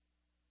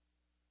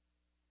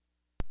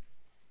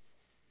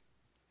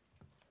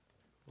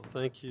Well,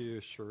 thank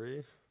you,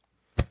 Cherie.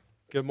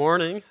 Good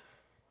morning.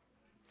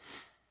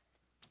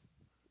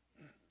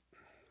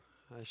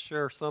 I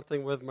share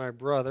something with my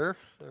brother.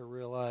 I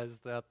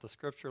realized that the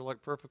scripture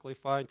looked perfectly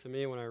fine to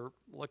me when I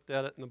looked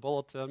at it in the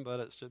bulletin, but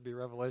it should be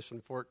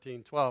Revelation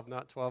 14:12,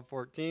 not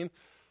 12:14.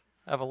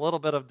 I have a little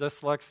bit of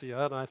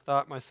dyslexia, and I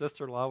thought my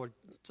sister-in-law would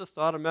just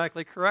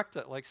automatically correct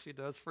it like she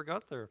does for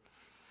Gunther.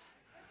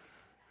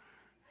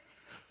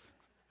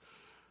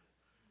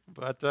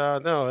 But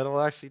no,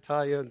 it'll actually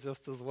tie in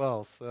just as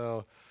well.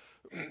 So,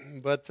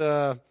 but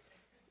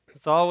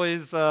it's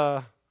always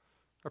a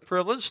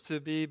privilege to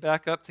be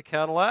back up to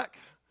Cadillac,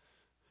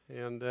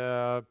 and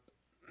a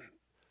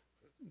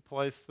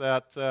place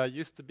that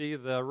used to be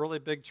the really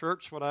big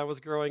church when I was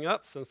growing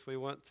up, since we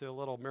went to a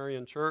little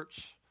Marian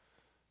church,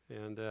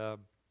 and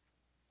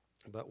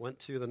but went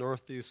to the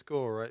Northview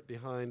School right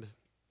behind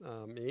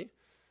me,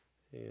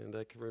 and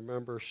I can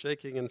remember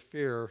shaking in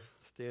fear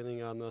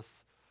standing on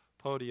this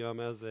podium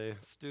as a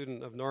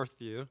student of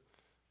Northview,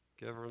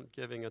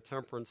 giving a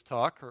temperance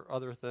talk or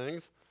other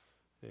things,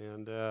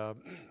 and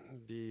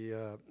be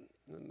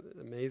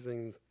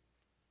amazing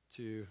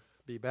to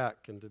be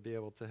back and to be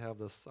able to have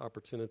this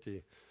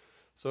opportunity.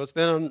 So it's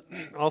been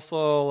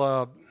also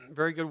a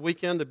very good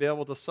weekend to be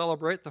able to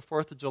celebrate the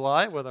 4th of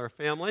July with our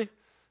family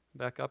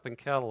back up in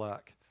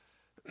Cadillac.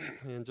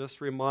 And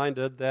just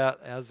reminded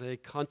that as a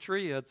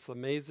country, it's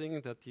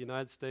amazing that the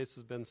United States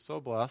has been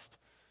so blessed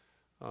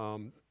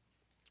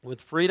with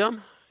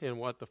freedom, and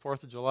what the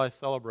 4th of July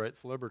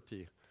celebrates,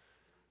 liberty.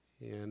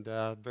 And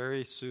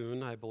very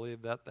soon, I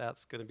believe that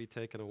that's going to be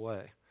taken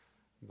away.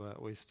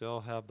 But we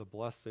still have the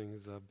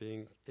blessings of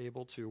being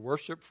able to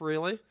worship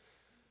freely.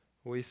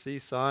 We see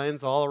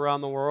signs all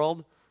around the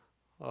world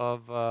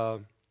of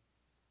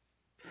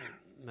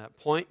that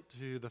point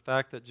to the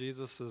fact that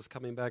Jesus is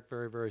coming back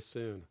very, very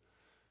soon.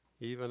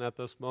 Even at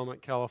this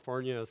moment,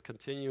 California is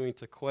continuing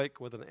to quake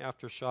with an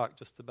aftershock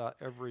just about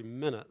every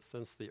minute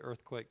since the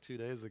earthquake 2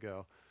 days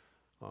ago.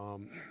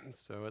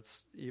 So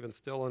it's even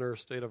still under a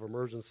state of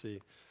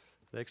emergency.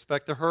 They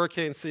expect the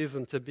hurricane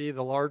season to be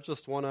the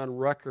largest one on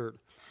record.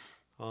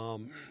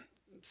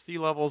 Sea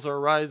levels are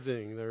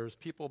rising. There's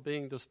people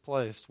being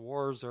displaced.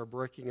 Wars are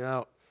breaking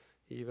out,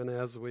 even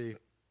as we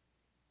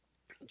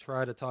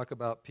try to talk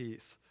about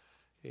peace.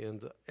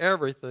 And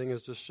everything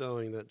is just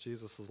showing that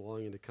Jesus is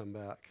longing to come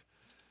back.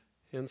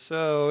 And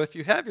so, if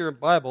you have your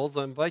Bibles,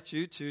 I invite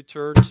you to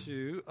turn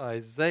to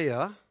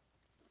Isaiah.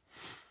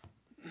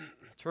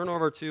 Turn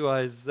over to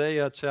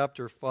Isaiah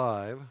chapter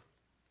 5.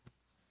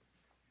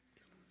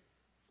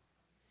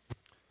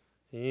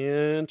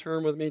 And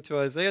turn with me to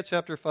Isaiah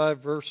chapter 5,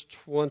 verse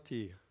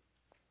 20.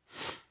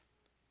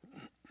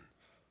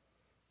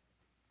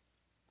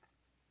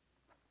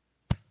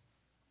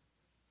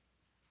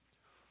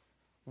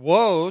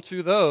 Woe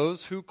to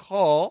those who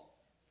call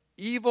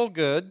evil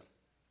good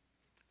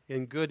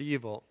and good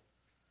evil,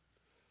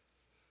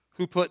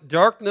 who put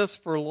darkness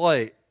for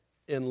light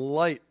and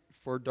light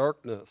for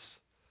darkness,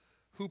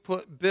 who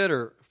put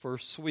bitter for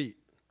sweet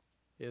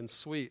and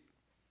sweet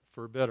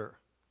for bitter.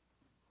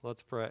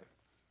 Let's pray.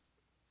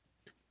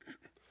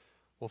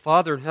 Well,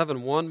 Father in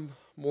heaven, one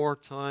more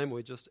time,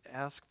 we just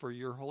ask for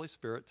your Holy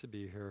Spirit to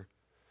be here.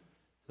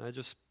 And I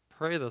just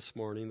pray this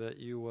morning that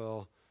you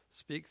will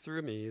speak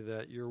through me,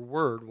 that your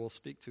word will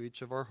speak to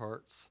each of our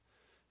hearts,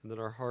 and that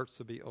our hearts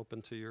will be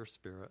open to your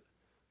Spirit.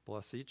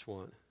 Bless each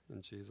one.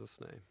 In Jesus'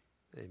 name,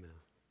 amen.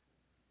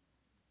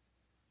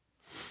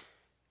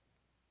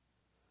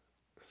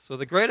 So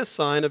the greatest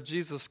sign of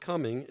Jesus'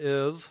 coming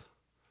is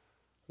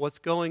what's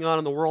going on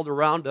in the world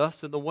around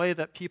us and the way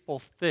that people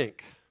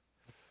think.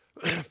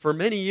 For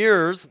many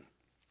years,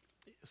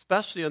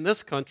 especially in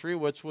this country,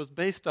 which was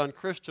based on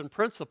Christian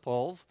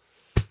principles,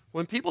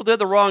 when people did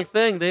the wrong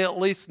thing, they at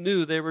least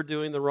knew they were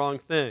doing the wrong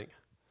thing.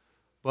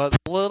 But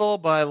little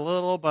by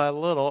little by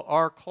little,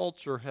 our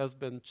culture has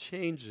been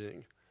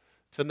changing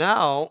to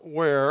now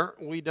where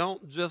we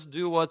don't just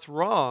do what's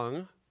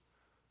wrong,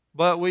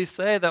 but we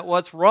say that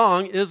what's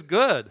wrong is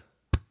good,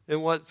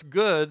 and what's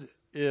good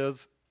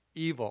is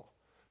evil.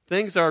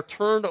 Things are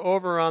turned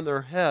over on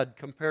their head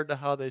compared to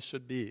how they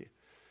should be.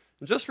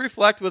 And just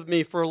reflect with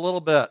me for a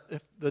little bit.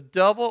 If the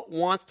devil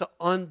wants to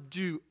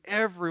undo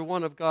every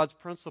one of God's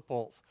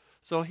principles,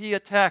 so he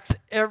attacks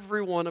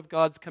every one of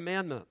God's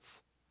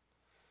commandments.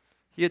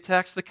 He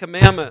attacks the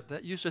commandment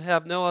that you should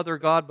have no other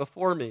God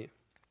before me.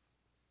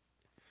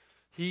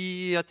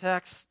 He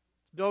attacks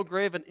no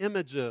graven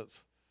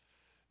images.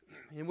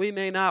 And we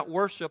may not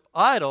worship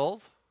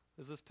idols.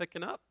 Is this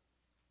picking up?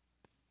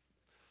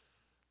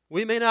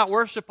 We may not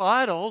worship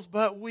idols,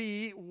 but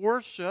we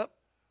worship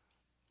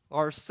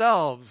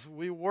ourselves.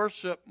 We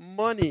worship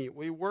money.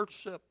 We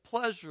worship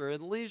pleasure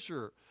and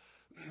leisure.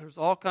 There's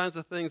all kinds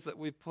of things that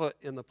we put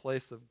in the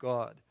place of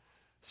God.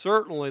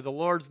 Certainly, the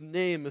Lord's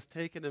name is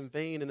taken in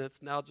vain, and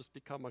it's now just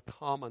become a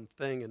common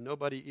thing, and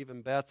nobody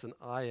even bats an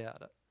eye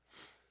at it.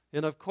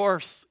 And of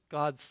course,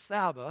 God's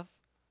Sabbath,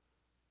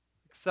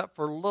 except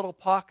for little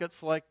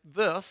pockets like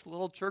this,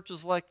 little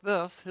churches like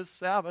this, his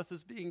Sabbath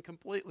is being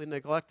completely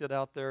neglected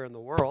out there in the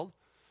world.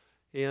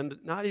 and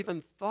not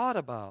even thought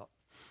about.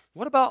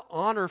 What about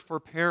honor for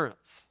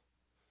parents?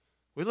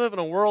 We live in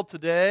a world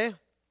today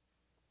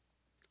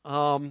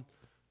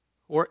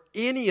where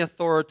any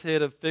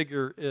authoritative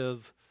figure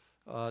is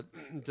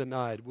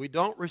denied. We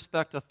don't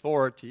respect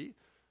authority.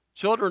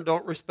 Children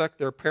don't respect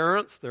their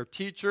parents, their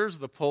teachers,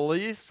 the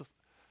police.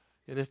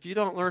 And if you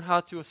don't learn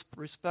how to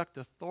respect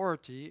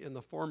authority in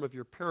the form of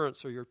your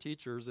parents or your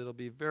teachers, it'll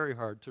be very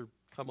hard to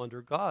come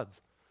under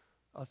God's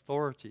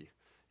authority.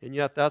 And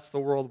yet that's the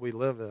world we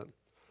live in.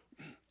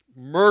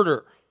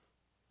 Murder,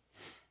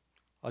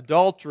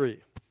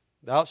 adultery,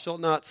 thou shalt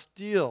not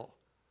steal,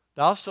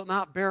 thou shalt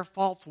not bear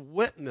false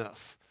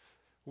witness.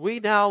 We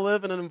now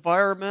live in an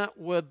environment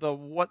with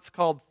what's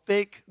called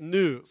fake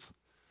news.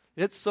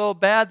 It's so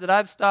bad that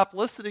I've stopped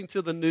listening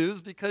to the news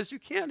because you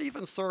can't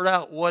even sort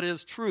out what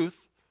is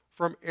truth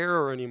from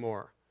error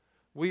anymore.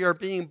 We are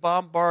being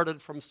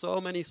bombarded from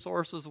so many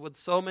sources with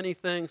so many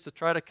things to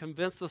try to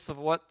convince us of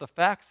what the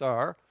facts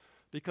are,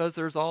 because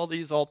there's all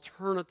these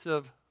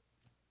alternative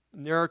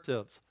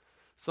narratives.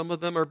 Some of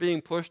them are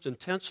being pushed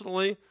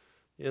intentionally,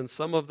 and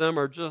some of them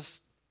are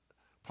just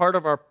part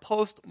of our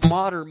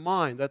postmodern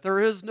mind, that there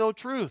is no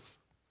truth.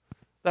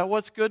 That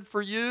what's good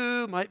for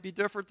you might be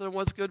different than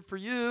what's good for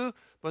you,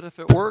 but if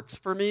it works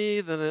for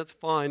me, then it's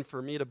fine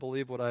for me to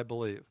believe what I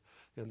believe.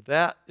 And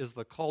that is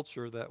the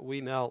culture that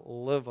we now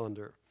live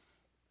under.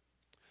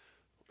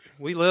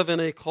 We live in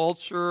a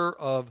culture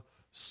of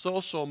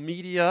social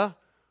media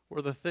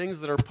where the things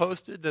that are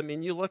posted, I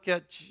mean, you look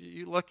at,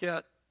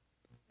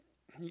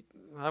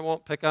 I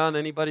won't pick on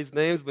anybody's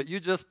names, but you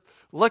just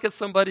look at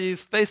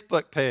somebody's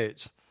Facebook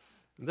page.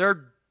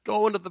 They're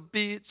going to the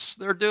beach,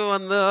 they're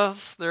doing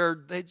this,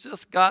 they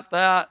just got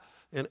that,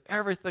 and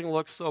everything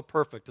looks so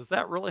perfect. Is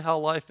that really how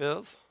life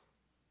is?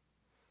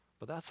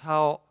 But that's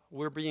how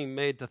we're being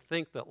made to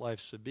think that life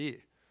should be,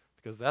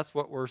 because that's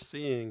what we're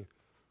seeing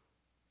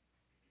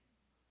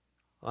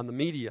on the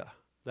media.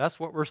 That's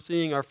what we're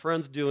seeing our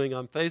friends doing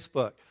on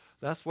Facebook.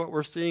 That's what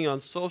we're seeing on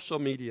social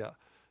media.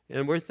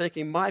 And we're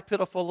thinking, my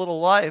pitiful little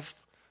life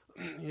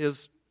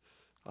is,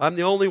 I'm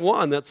the only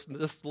one that's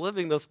just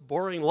living this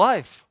boring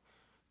life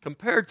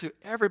compared to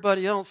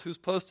everybody else who's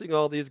posting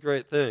all these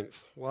great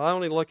things. Well, I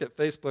only look at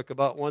Facebook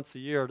about once a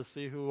year to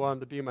see who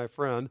wanted to be my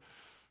friend.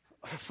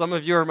 Some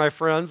of you are my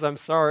friends. I'm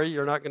sorry,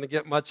 you're not going to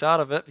get much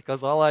out of it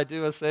because all I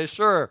do is say,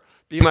 sure,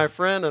 be my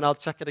friend, and I'll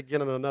check it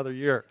again in another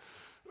year.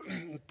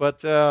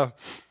 But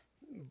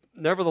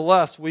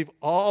nevertheless, we've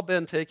all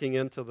been taking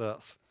into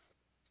this.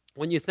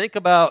 When you think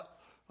about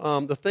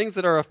the things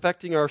that are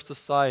affecting our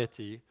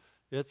society,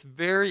 it's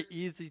very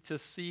easy to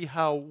see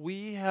how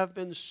we have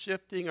been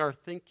shifting our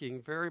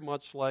thinking, very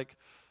much like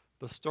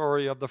the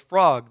story of the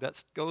frog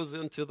that goes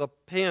into the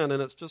pan,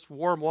 and it's just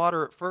warm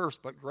water at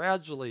first, but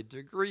gradually,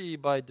 degree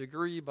by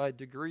degree by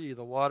degree,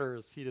 the water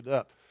is heated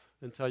up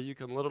until you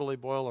can literally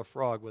boil a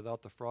frog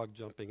without the frog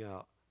jumping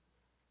out.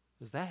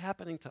 Is that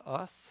happening to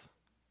us?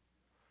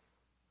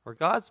 Are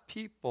God's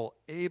people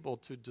able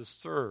to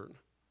discern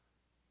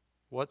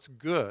what's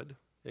good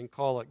and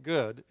call it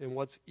good, and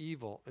what's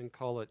evil and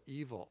call it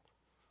evil?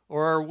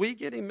 Or are we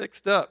getting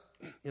mixed up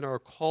in our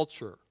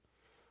culture?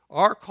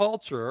 Our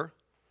culture,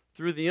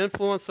 through the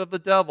influence of the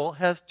devil,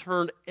 has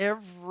turned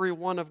every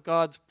one of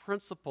God's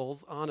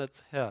principles on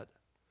its head.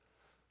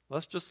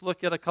 Let's just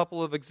look at a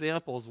couple of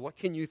examples. What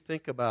can you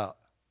think about?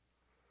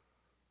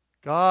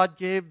 God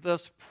gave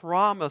this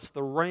promise,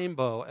 the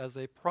rainbow, as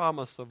a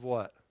promise of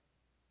what?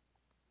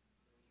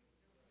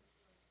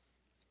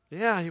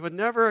 Yeah, he would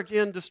never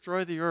again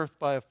destroy the earth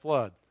by a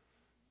flood.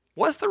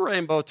 What's the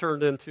rainbow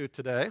turned into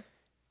today?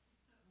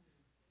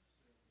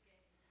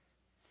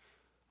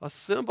 A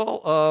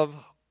symbol of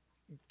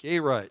gay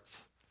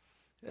rights,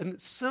 a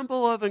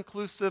symbol of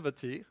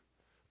inclusivity,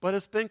 but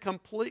it's been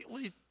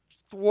completely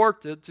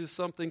thwarted to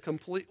something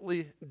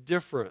completely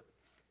different.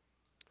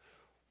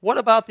 What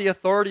about the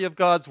authority of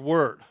God's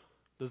Word?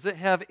 Does it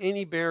have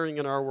any bearing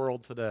in our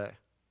world today?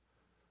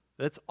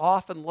 It's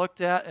often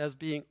looked at as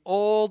being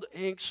old,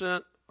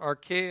 ancient,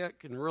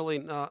 archaic, and really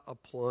not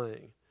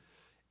applying.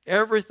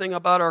 Everything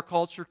about our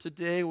culture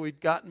today, we've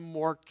gotten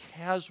more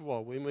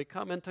casual. When we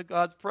come into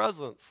God's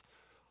presence,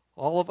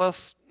 all of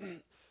us,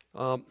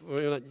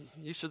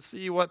 you should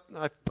see what,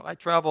 I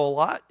travel a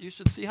lot, you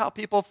should see how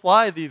people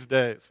fly these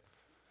days.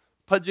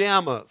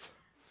 Pajamas,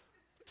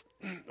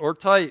 or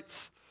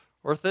tights,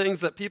 or things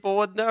that people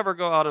would never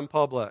go out in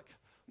public.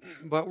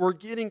 But we're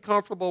getting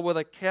comfortable with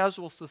a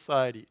casual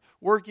society.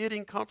 We're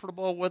getting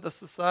comfortable with a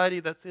society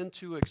that's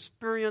into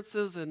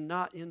experiences and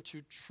not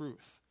into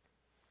truth.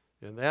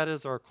 And that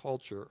is our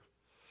culture.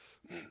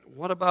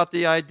 What about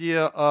the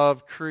idea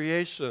of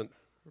creation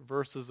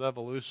versus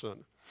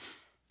evolution?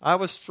 I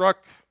was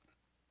struck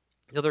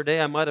the other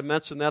day, I might have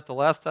mentioned that the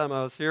last time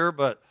I was here,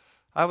 but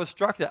I was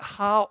struck at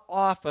how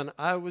often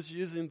I was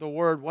using the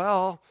word,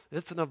 well,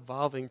 it's an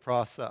evolving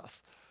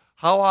process.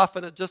 How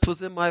often it just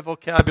was in my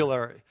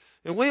vocabulary.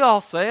 And we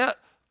all say it.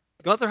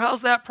 Gunther,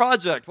 how's that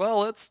project?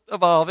 Well, it's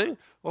evolving.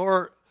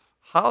 Or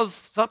how's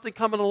something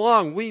coming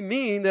along? We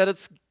mean that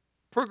it's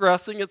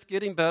progressing, it's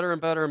getting better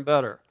and better and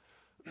better.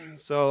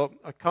 So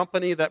a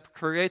company that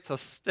creates a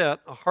stent,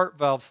 a heart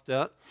valve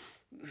stent,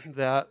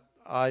 that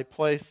I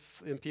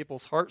place in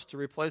people's hearts to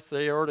replace the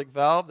aortic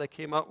valve, they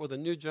came out with a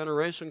new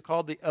generation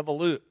called the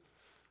Evolut.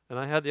 And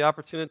I had the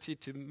opportunity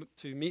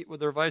to meet with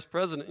their vice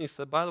president. And he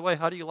said, by the way,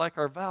 how do you like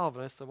our valve?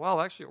 And I said,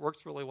 well, actually, it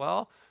works really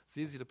well. It's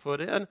easy to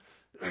put in.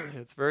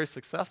 It's very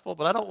successful,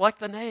 but I don't like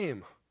the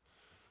name.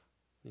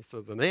 He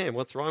said, the name?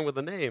 What's wrong with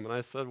the name? And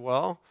I said,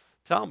 well,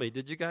 tell me,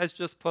 did you guys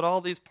just put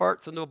all these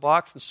parts into a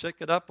box and shake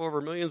it up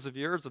over millions of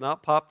years and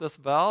out pop this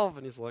valve?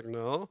 And he's like,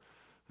 no.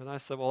 And I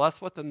said, well,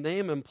 that's what the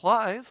name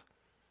implies.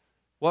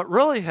 What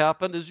really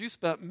happened is you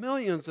spent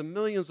millions and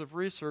millions of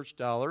research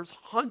dollars,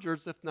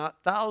 hundreds if not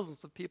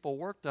thousands of people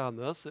worked on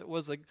this. It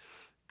was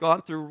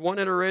gone through one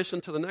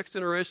iteration to the next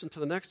iteration to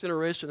the next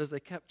iteration as they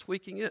kept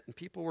tweaking it, and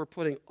people were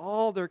putting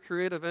all their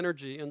creative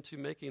energy into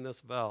making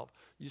this valve.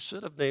 You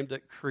should have named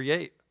it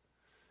Create.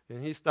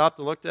 And he stopped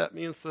and looked at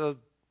me and said,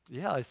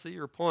 yeah, I see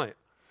your point.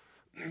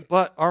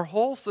 But our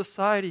whole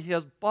society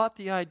has bought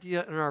the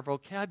idea in our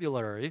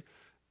vocabulary,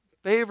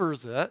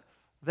 favors it,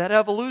 that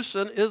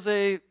evolution is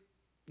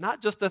not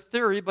just a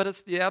theory, but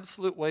it's the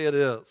absolute way it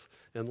is.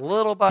 And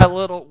little by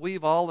little,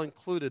 we've all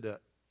included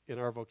it in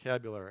our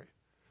vocabulary.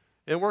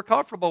 And we're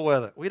comfortable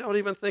with it. We don't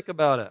even think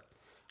about it.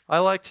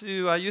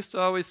 I used to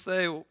always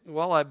say,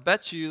 well, I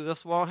bet you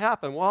this won't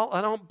happen. Well,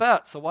 I don't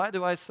bet, so why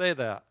do I say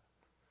that?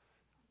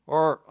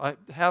 Or I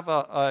have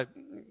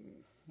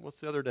what's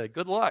the other day?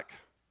 Good luck.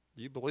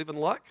 Do you believe in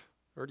luck?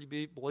 Or do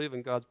you believe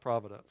in God's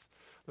providence?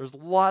 There's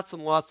lots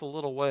and lots of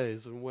little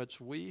ways in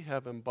which we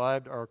have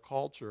imbibed our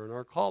culture, and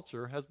our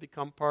culture has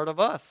become part of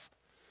us.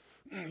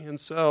 And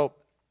so,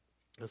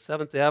 as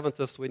Seventh-day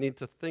Adventists, we need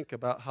to think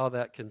about how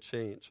that can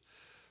change.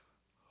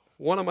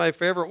 One of my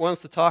favorite ones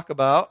to talk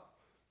about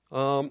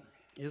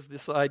is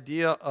this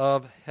idea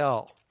of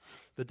hell.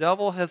 The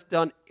devil has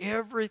done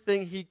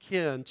everything he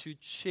can to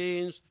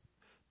change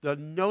the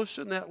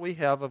notion that we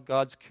have of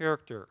God's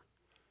character.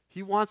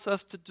 He wants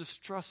us to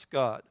distrust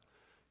God.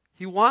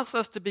 He wants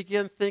us to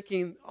begin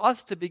thinking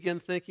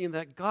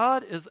that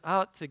God is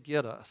out to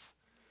get us.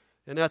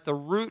 And at the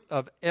root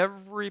of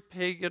every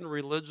pagan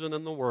religion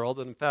in the world,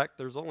 and in fact,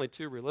 there's only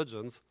two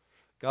religions,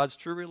 God's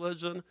true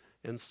religion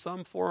and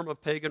some form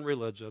of pagan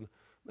religion.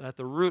 At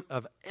the root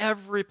of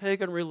every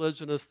pagan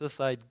religion is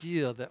this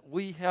idea that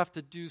we have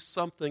to do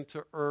something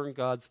to earn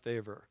God's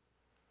favor.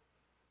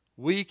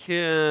 We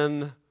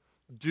can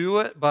do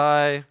it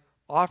by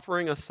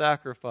offering a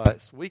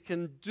sacrifice. We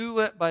can do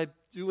it by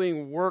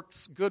doing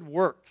works, good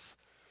works.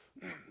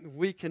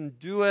 We can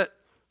do it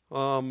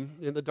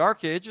in the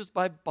Dark Ages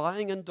by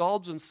buying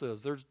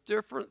indulgences. There's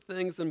different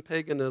things in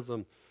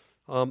paganism,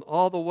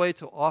 all the way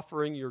to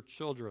offering your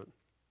children,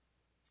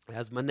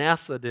 as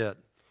Manasseh did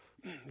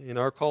in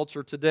our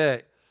culture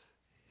today.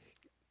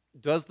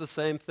 Does the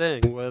same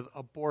thing with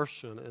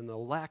abortion and the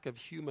lack of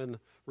human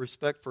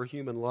respect for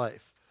human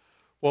life.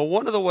 Well,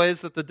 one of the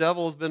ways that the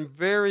devil has been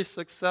very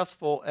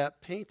successful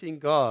at painting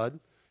God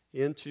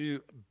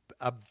into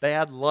a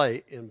bad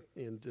light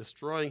in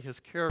destroying his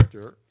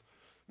character,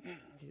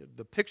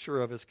 the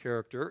picture of his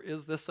character,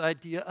 is this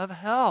idea of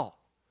hell.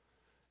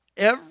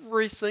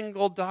 Every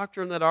single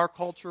doctrine that our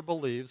culture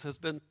believes has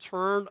been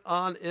turned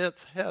on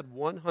its head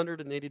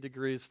 180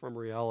 degrees from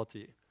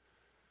reality.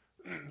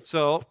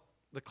 So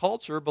the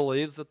culture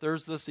believes that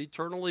there's this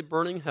eternally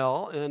burning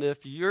hell, and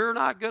if you're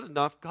not good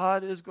enough,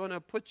 God is going to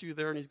put you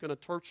there and he's going to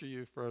torture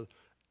you for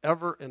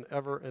ever and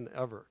ever and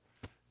ever.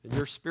 And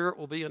your spirit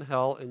will be in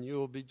hell, and you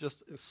will be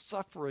just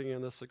suffering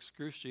in this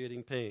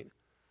excruciating pain.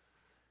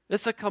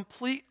 It's a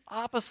complete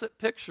opposite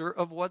picture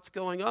of what's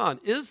going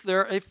on. Is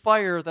there a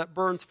fire that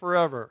burns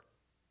forever?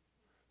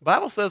 The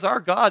Bible says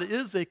our God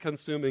is a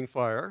consuming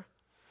fire.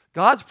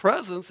 God's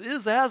presence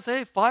is as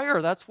a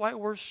fire. That's why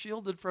we're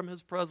shielded from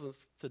his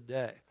presence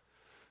today.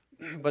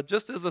 But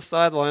just as a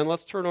sideline,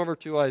 let's turn over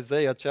to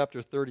Isaiah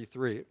chapter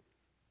 33.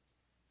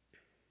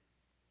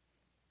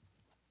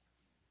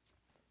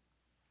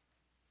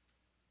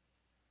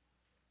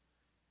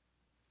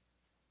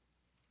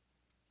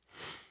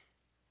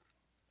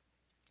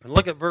 And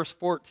look at verse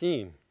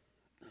 14.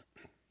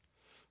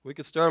 We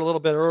could start a little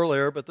bit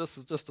earlier, but this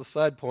is just a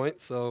side point.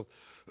 So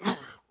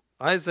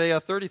Isaiah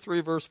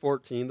 33, verse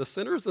 14. The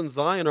sinners in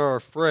Zion are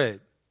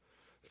afraid.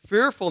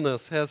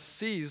 Fearfulness has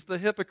seized the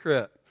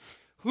hypocrite.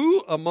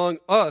 Who among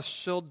us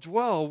shall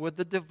dwell with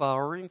the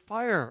devouring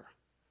fire?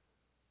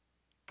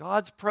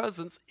 God's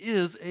presence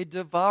is a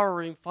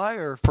devouring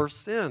fire for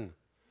sin.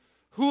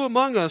 Who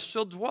among us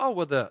shall dwell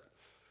with it?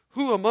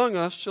 Who among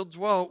us shall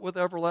dwell with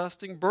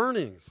everlasting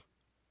burnings?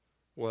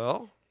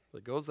 Well,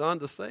 it goes on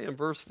to say in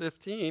verse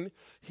 15,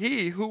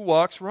 he who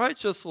walks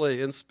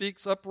righteously and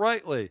speaks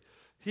uprightly,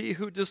 he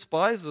who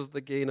despises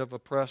the gain of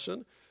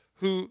oppression,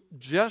 who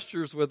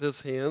gestures with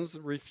his hands,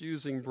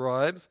 refusing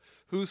bribes,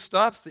 who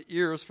stops the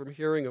ears from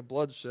hearing of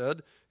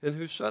bloodshed, and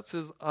who shuts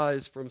his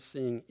eyes from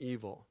seeing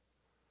evil.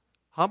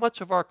 How much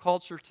of our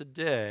culture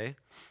today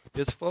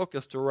is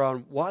focused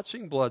around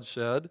watching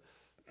bloodshed,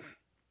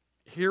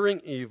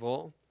 hearing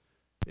evil,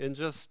 and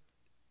just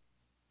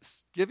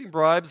giving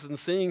bribes and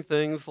seeing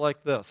things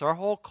like this. Our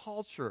whole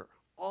culture,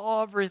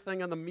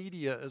 everything in the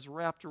media is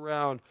wrapped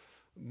around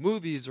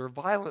movies or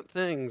violent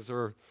things,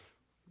 or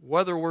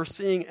whether we're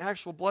seeing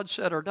actual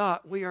bloodshed or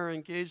not, we are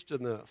engaged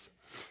in this.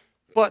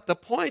 But the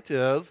point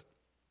is,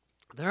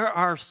 there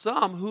are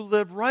some who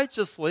live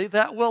righteously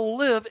that will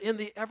live in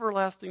the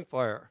everlasting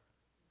fire.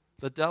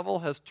 The devil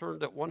has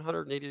turned it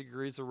 180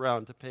 degrees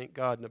around to paint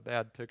God in a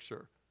bad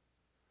picture.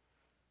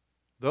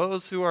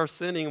 Those who are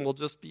sinning will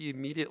just be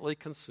immediately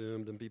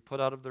consumed and be put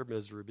out of their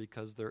misery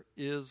because there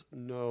is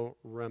no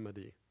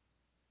remedy.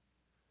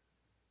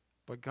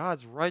 But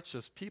God's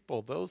righteous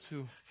people, those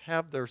who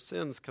have their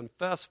sins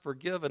confessed,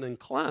 forgiven, and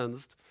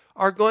cleansed,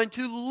 are going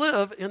to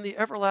live in the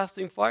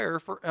everlasting fire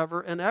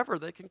forever and ever.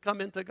 They can come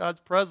into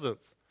God's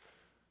presence.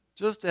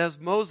 Just as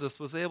Moses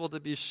was able to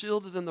be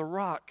shielded in the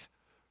rock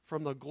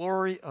from the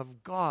glory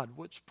of God,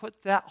 which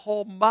put that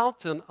whole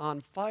mountain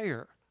on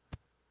fire.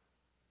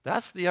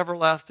 That's the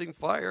everlasting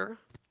fire.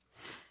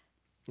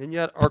 And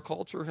yet our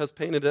culture has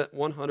painted it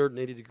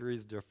 180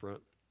 degrees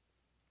different.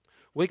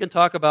 We can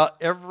talk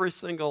about every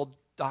single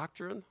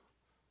doctrine.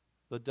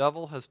 The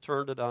devil has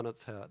turned it on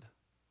its head.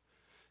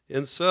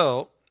 And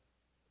so,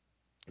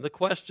 the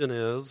question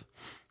is,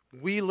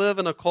 we live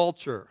in a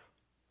culture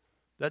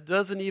that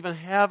doesn't even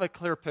have a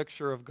clear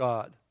picture of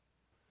God.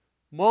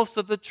 Most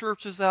of the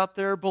churches out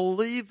there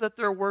believe that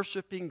they're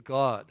worshiping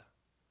God,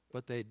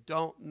 but they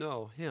don't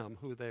know Him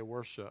who they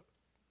worship.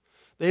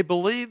 They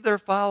believe they're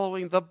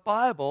following the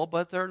Bible,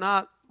 but they're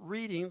not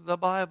reading the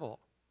Bible.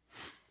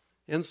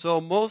 And so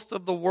most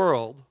of the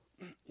world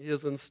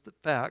is in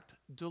fact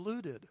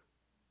deluded.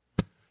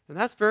 And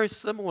that's very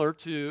similar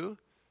to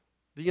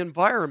the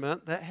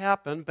environment that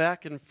happened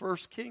back in 1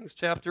 Kings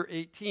chapter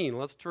 18.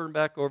 Let's turn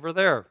back over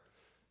there.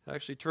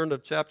 Actually turn to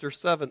chapter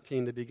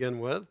 17 to begin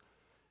with.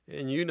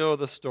 And you know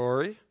the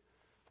story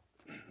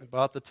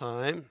about the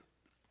time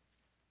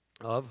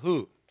of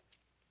who?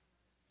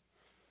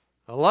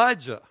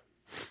 Elijah.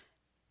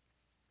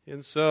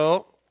 And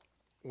so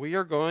we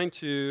are going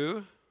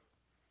to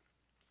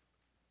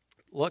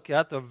look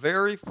at the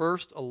very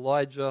first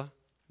Elijah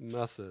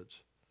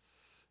message.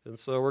 And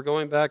so we're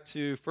going back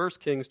to 1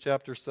 Kings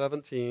chapter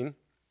 17.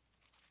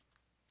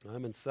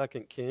 I'm in 2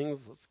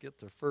 Kings. Let's get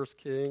to 1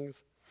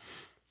 Kings.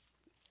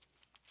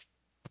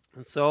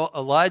 And so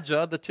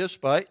Elijah the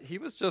Tishbite, he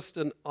was just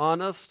an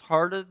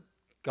honest-hearted,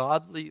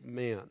 godly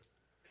man.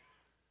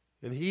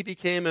 And he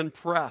became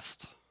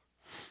impressed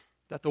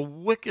that the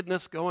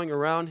wickedness going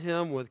around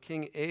him with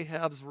King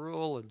Ahab's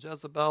rule and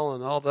Jezebel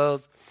and all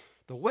those,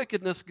 the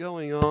wickedness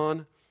going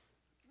on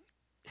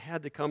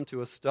had to come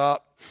to a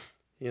stop.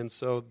 And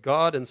so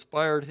God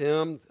inspired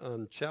him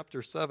on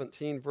chapter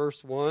 17,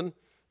 verse 1,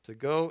 to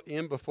go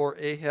in before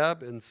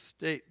Ahab and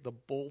state the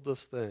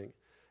boldest thing.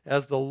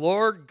 As the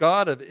Lord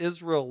God of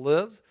Israel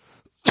lives,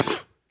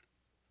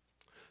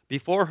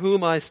 before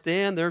whom I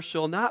stand, there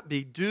shall not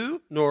be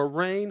dew nor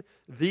rain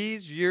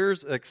these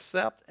years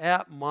except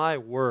at my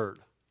word.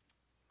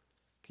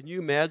 Can you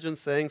imagine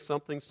saying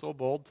something so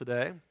bold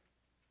today?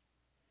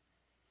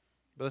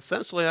 But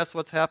essentially that's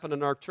what's happened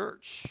in our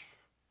church.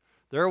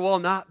 There will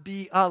not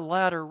be a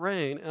latter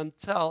rain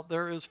until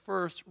there is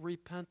first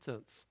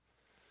repentance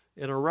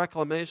and a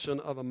reclamation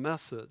of a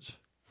message.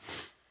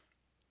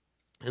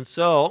 And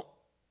so,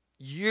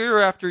 year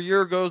after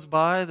year goes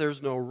by,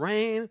 there's no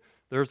rain,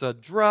 there's a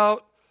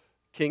drought.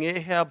 King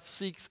Ahab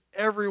seeks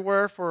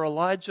everywhere for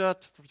Elijah.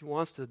 He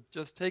wants to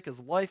just take his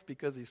life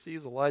because he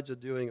sees Elijah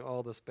doing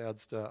all this bad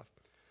stuff.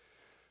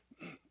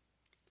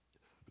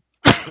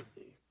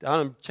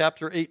 Down in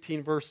chapter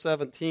 18, verse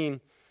 17,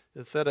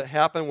 it said it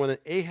happened when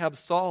Ahab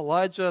saw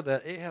Elijah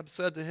that Ahab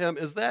said to him,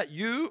 "Is that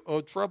you,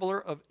 O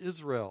troubler of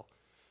Israel?"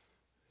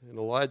 And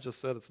Elijah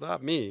said, "It's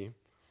not me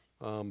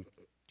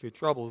who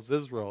troubles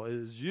Israel. It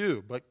is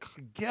you. But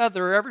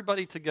gather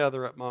everybody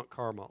together at Mount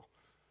Carmel."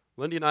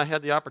 Lindy and I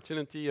had the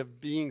opportunity of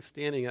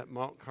standing at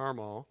Mount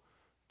Carmel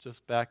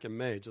just back in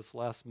May, just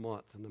last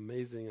month. An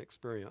amazing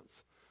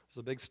experience.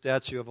 There's a big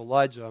statue of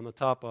Elijah on the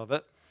top of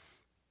it.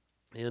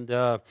 And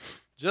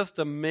just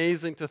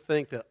amazing to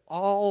think that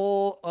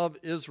all of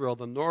Israel,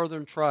 the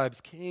northern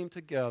tribes, came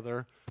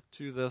together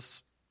to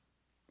this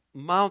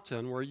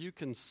mountain where you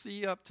can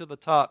see up to the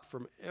top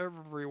from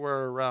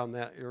everywhere around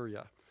that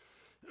area.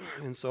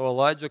 And so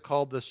Elijah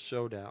called this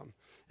showdown.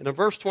 And in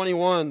verse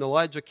 21,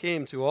 Elijah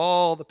came to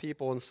all the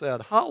people and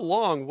said, "How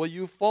long will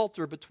you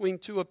falter between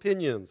two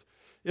opinions?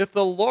 If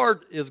the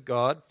Lord is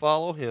God,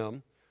 follow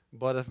him.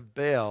 But if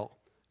Baal,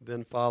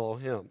 then follow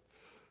him."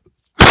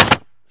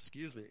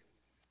 Excuse me.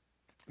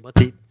 But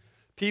the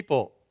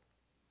people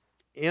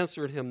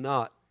answered him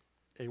not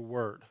a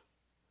word.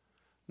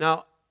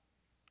 Now,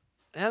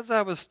 as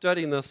I was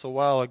studying this a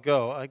while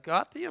ago, I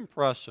got the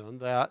impression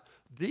that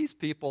these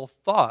people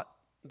thought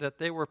that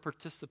they were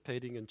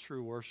participating in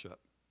true worship.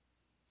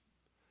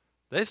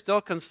 They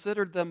still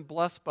considered them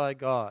blessed by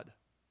God.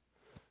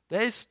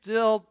 They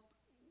still,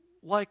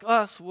 like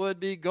us, would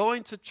be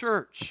going to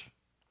church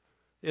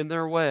in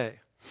their way.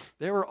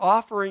 They were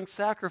offering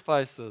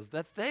sacrifices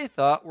that they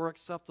thought were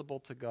acceptable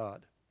to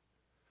God.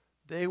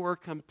 they were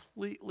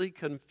completely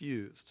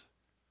confused.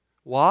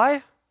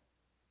 Why?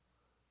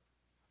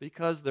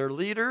 Because their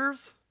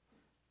leaders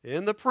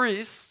and the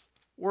priests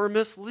were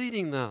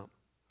misleading them.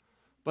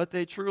 But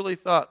they truly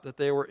thought that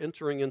they were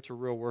entering into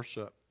real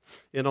worship.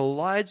 And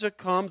Elijah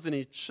comes and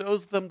he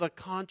shows them the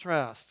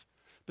contrast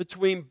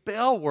between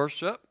Baal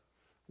worship,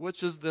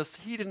 which is this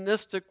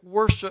hedonistic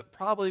worship,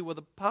 probably with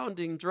the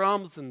pounding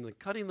drums and the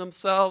cutting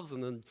themselves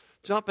and then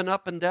jumping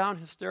up and down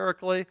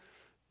hysterically.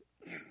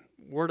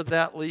 Where did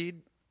that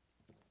lead?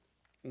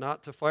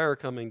 Not to fire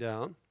coming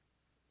down.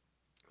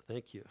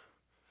 Thank you.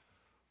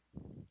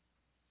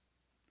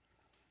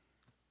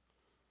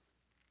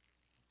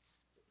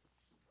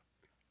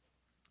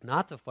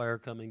 Not to fire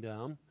coming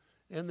down.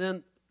 And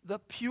then the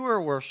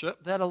pure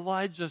worship that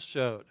Elijah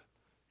showed.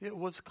 It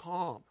was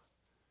calm.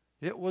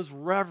 It was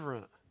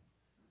reverent.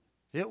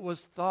 It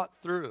was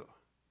thought through.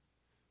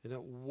 And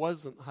it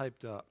wasn't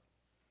hyped up.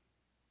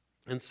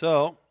 And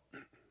so,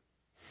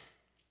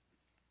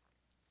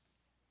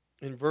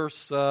 in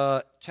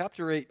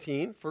chapter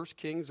 18, 1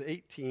 Kings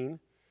 18,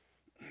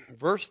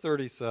 verse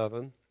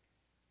 37,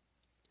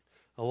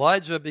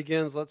 Elijah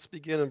begins, let's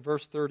begin in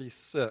verse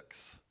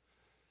 36.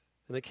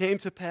 And it came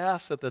to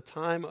pass at the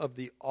time of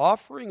the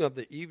offering of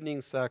the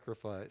evening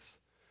sacrifice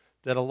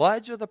that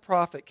Elijah the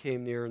prophet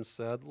came near and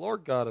said,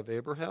 Lord God of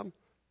Abraham,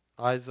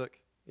 Isaac,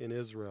 and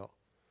Israel,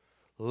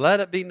 let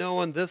it be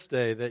known this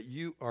day that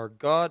you are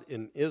God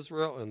in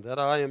Israel, and that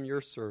I am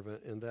your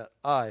servant, and that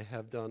I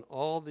have done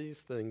all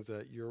these things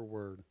at your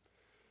word.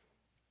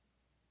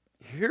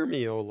 Hear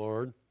me, O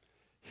Lord,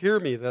 hear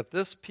me, that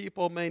this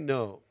people may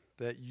know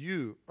that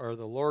you are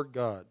the Lord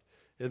God,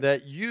 and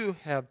that you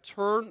have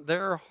turned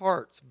their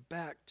hearts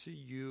back to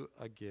you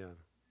again.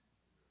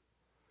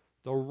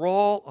 The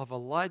role of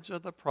Elijah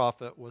the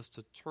prophet was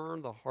to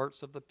turn the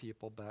hearts of the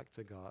people back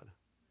to God.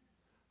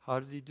 How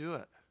did he do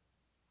it?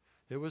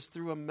 It was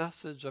through a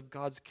message of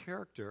God's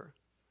character,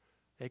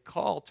 a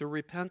call to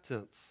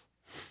repentance,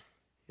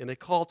 and a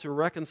call to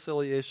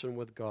reconciliation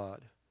with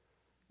God.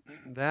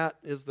 That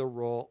is the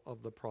role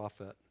of the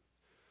prophet.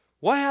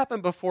 What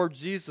happened before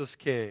Jesus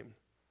came?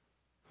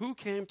 Who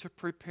came to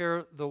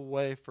prepare the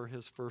way for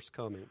his first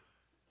coming?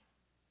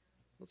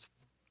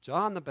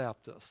 John the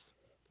Baptist.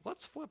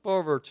 Let's flip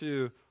over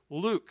to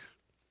Luke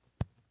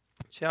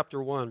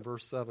chapter 1,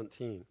 verse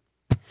 17.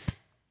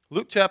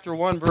 Luke chapter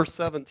 1, verse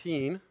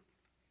 17.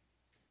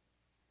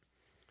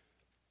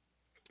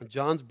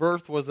 John's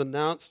birth was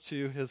announced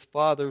to his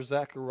father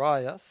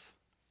Zacharias.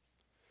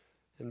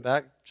 And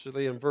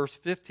actually in verse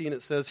 15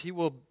 it says,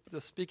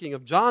 speaking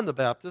of John the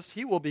Baptist,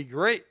 he will be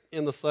great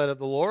in the sight of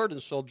the Lord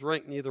and shall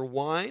drink neither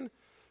wine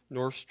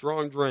nor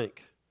strong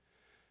drink.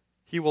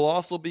 He will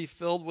also be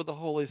filled with the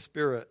Holy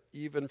Spirit,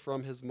 even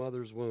from his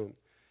mother's womb.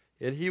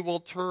 And he will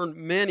turn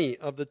many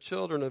of the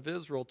children of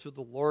Israel to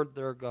the Lord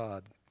their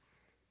God.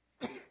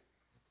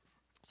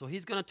 So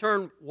he's going to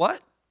turn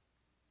what?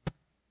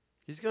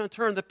 He's going to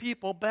turn the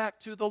people back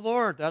to the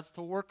Lord. That's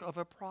the work of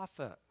a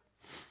prophet.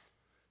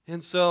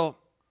 And so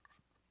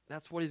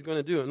that's what he's going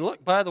to do. And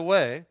look, by the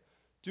way,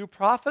 do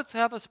prophets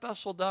have a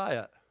special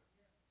diet?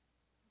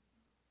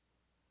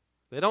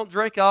 They don't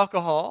drink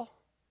alcohol.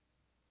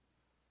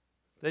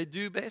 They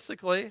do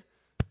basically,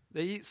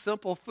 they eat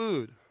simple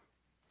food.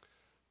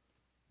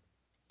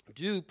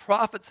 Do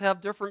prophets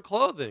have different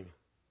clothing?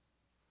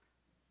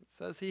 It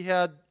says he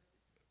had,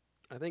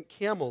 I think,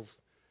 camel's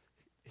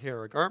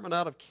hair, a garment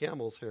out of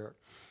camel's hair.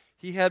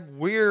 He had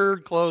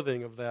weird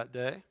clothing of that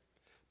day,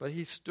 but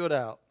he stood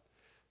out.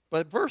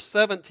 But verse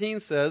 17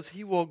 says,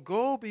 he will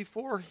go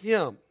before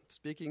him,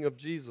 speaking of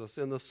Jesus,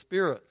 in the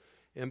spirit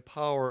and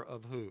power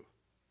of who?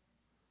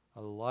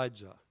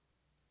 Elijah.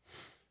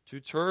 To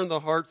turn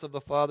the hearts of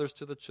the fathers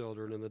to the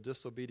children and the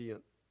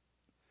disobedient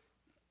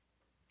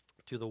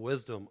to the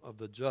wisdom of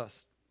the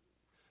just.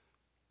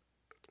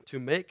 To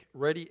make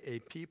ready a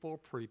people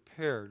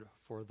prepared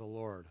for the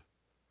Lord.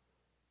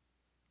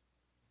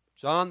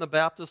 John the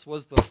Baptist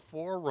was the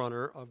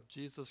forerunner of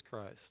Jesus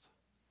Christ.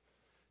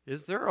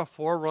 Is there a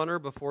forerunner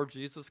before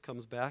Jesus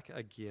comes back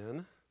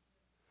again?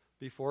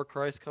 Before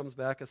Christ comes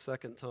back a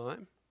second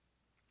time?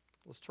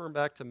 Let's turn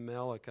back to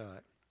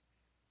Malachi.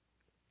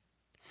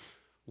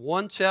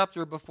 One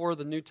chapter before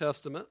the New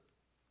Testament.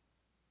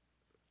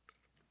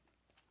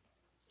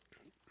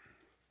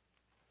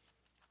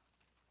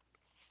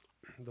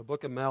 The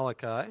book of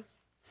Malachi.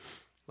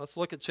 Let's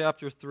look at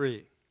chapter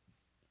 3.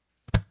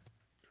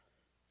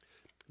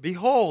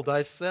 Behold,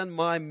 I send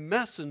my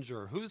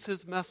messenger. Who's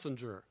his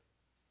messenger?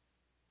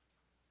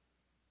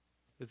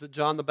 Is it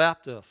John the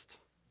Baptist?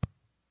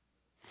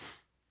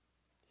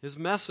 His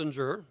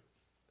messenger,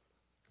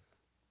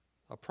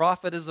 a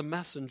prophet is a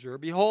messenger.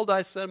 Behold,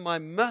 I send my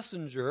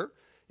messenger,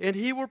 and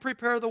he will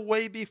prepare the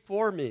way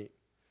before me.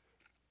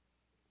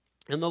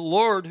 And the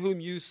Lord whom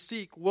you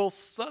seek will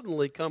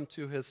suddenly come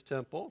to his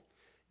temple,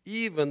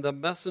 even the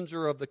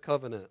messenger of the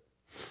covenant,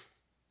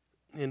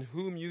 in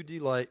whom you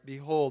delight.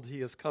 Behold,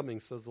 he is coming,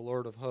 says the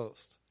Lord of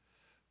hosts.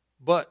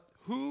 But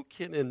who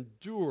can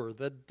endure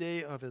the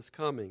day of his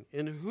coming?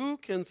 And who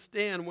can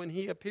stand when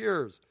he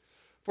appears?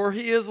 For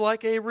he is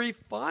like a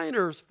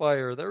refiner's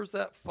fire. There's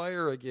that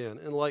fire again,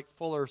 and like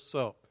fuller's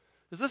soap.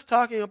 Is this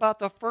talking about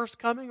the first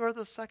coming or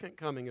the second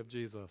coming of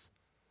Jesus?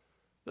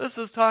 This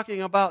is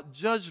talking about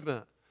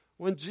judgment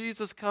when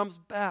Jesus comes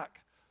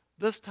back,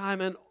 this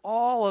time in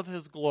all of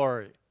his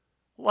glory,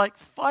 like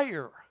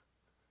fire.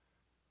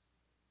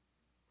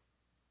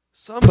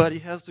 Somebody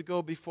has to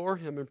go before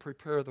him and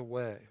prepare the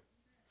way.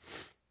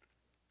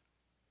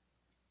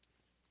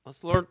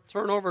 Let's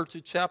turn over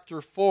to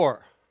chapter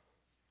 4,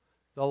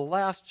 the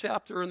last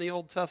chapter in the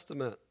Old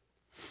Testament.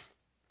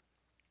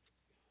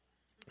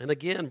 And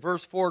again,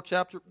 verse 4,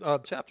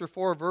 chapter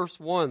 4, verse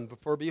 1,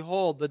 for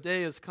behold, the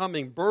day is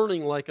coming,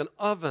 burning like an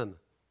oven.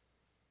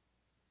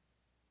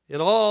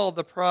 And all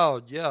the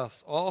proud,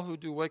 yes, all who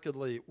do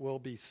wickedly will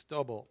be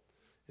stubble.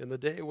 And the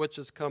day which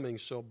is coming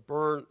shall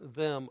burn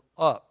them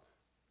up.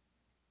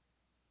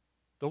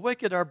 The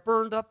wicked are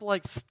burned up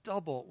like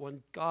stubble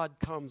when God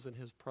comes in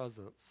his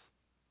presence.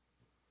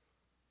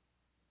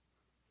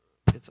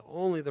 It's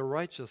only the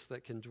righteous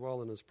that can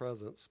dwell in his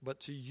presence. But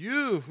to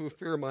you who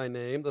fear my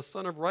name, the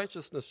Son of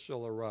Righteousness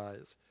shall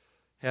arise,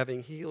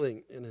 having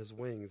healing in his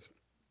wings.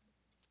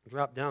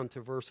 Drop down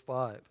to verse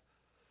 5.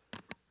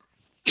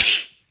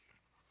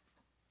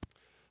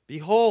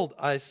 Behold,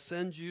 I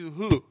send you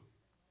who?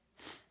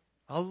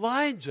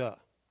 Elijah.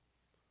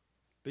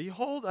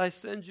 Behold, I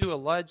send you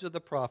Elijah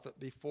the prophet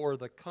before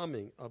the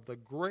coming of the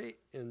great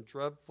and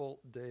dreadful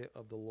day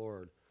of the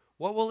Lord.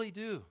 What will he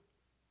do?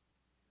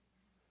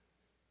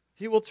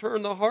 He will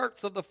turn the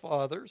hearts of the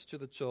fathers to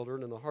the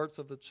children and the hearts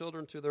of the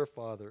children to their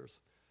fathers,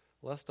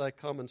 lest I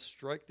come and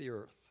strike the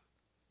earth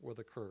with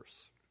a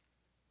curse.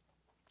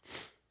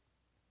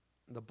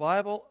 The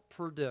Bible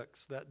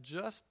predicts that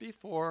just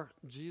before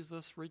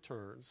Jesus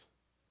returns,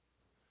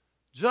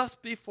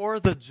 just before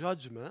the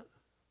judgment,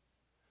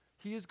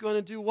 he is going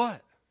to do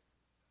what?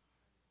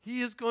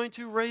 He is going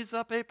to raise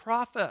up a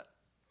prophet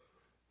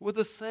with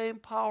the same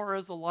power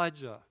as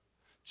Elijah,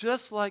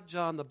 just like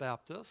John the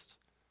Baptist.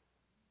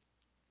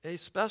 A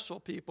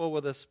special people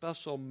with a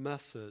special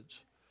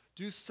message.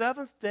 Do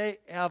Seventh-day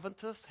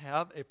Adventists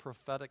have a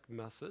prophetic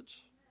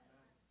message?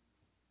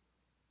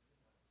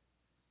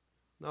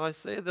 Now, I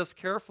say this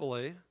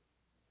carefully,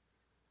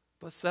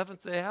 but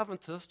Seventh-day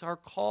Adventists are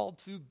called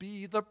to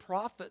be the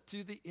prophet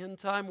to the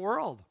end-time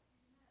world.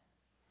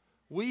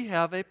 We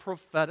have a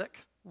prophetic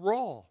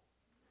role.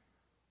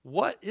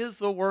 What is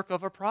the work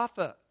of a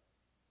prophet?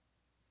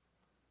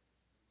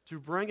 To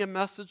bring a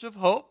message of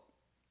hope.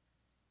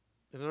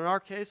 And in our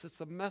case, it's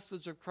the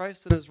message of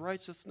Christ and his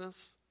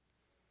righteousness.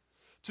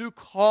 To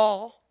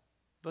call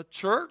the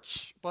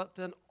church, but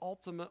then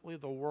ultimately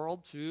the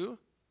world to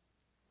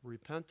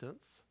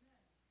repentance.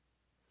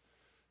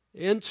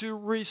 And to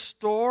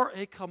restore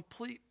a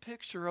complete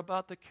picture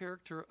about the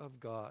character of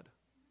God.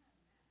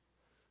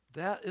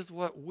 That is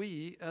what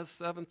we as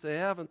Seventh-day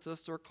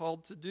Adventists are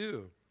called to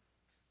do.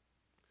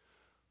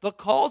 The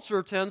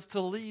culture tends to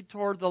lead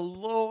toward the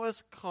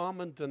lowest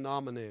common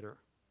denominator.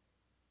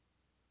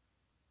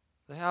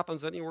 It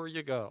happens anywhere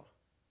you go.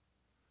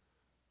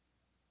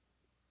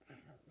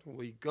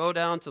 We go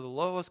down to the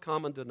lowest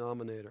common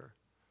denominator.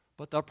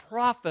 But the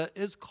prophet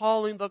is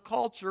calling the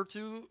culture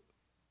to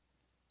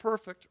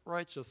perfect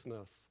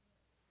righteousness.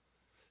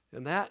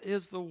 And that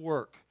is the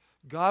work.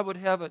 God would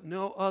have it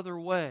no other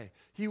way.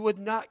 He would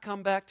not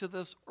come back to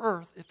this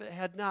earth if it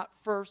had not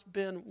first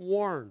been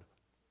warned.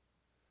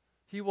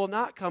 He will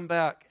not come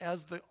back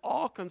as the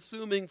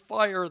all-consuming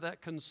fire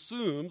that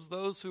consumes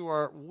those who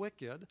are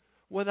wicked,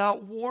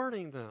 without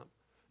warning them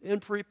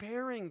and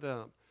preparing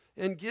them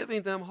and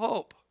giving them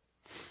hope.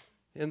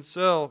 And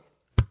so,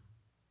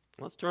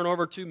 let's turn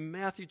over to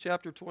Matthew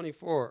chapter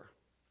 24,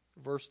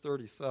 verse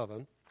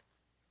 37.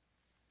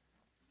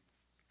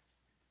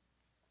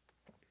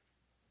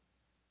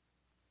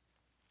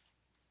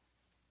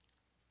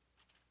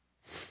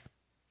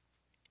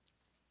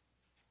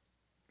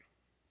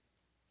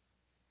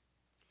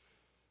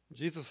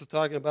 Jesus is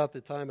talking about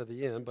the time of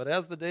the end. But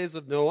as the days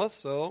of Noah,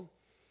 so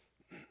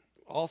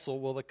also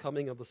will the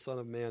coming of the Son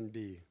of Man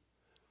be.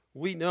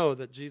 We know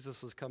that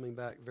Jesus is coming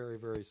back very,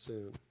 very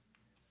soon.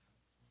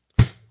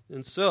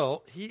 And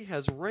so, he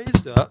has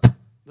raised up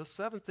the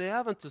Seventh-day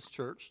Adventist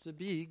Church to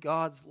be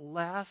God's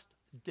last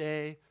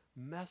day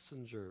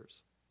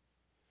messengers.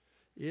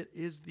 It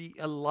is the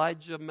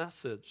Elijah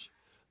message,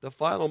 the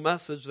final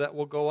message that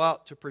will go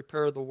out to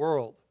prepare the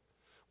world.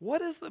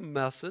 What is the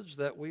message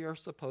that we are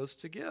supposed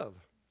to give?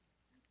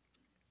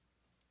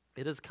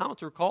 It is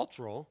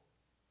countercultural.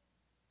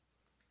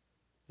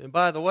 And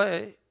by the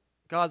way,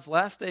 God's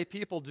last day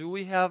people, do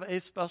we have a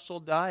special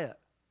diet?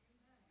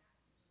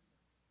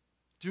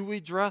 Do we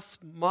dress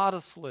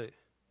modestly?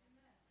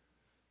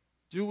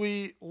 Do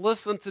we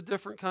listen to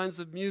different kinds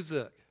of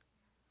music?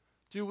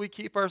 Do we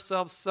keep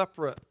ourselves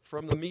separate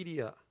from the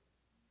media?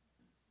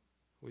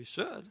 We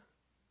should.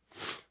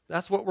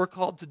 That's what we're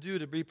called to do,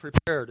 to be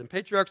prepared. In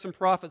Patriarchs and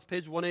Prophets,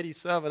 page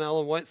 187,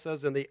 Ellen White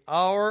says, in the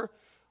hour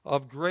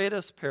of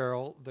greatest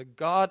peril, the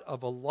God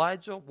of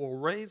Elijah will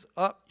raise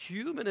up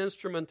human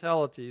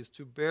instrumentalities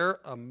to bear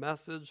a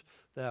message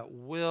that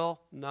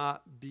will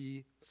not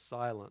be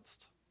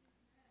silenced.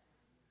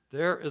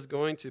 There is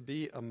going to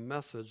be a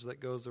message that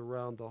goes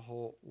around the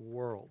whole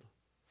world.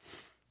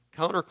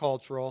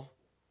 Countercultural,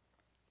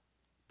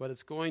 but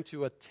it's going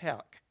to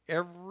attack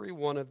every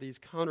one of these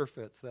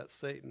counterfeits that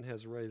Satan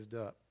has raised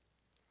up.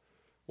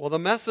 Well, the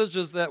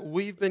messages that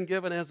we've been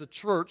given as a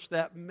church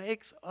that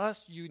makes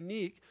us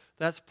unique,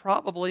 that's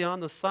probably on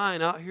the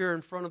sign out here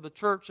in front of the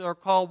church, are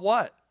called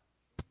what?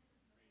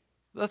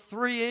 The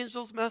three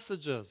angels'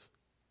 messages.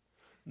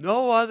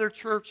 No other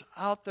church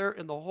out there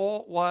in the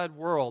whole wide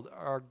world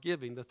are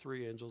giving the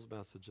three angels'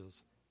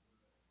 messages.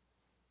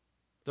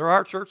 There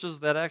are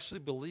churches that actually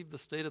believe the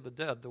state of the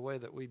dead the way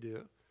that we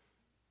do.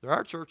 There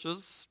are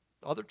churches,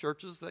 other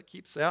churches that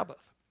keep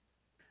Sabbath.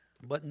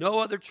 But no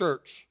other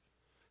church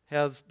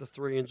has the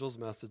three angels'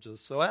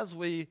 messages. So as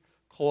we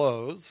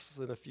close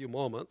in a few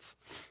moments,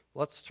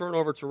 let's turn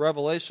over to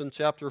Revelation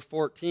chapter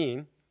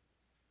 14.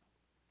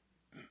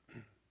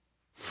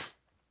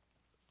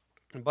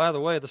 And by the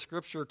way, the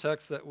scripture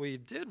text that we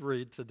did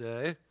read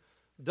today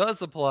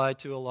does apply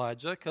to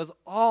Elijah, because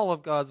all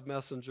of God's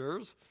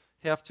messengers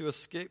have to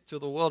escape to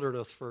the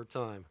wilderness for a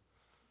time.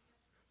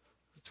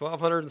 It's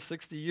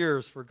 1,260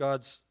 years for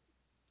God's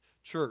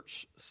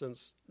church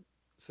since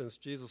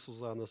Jesus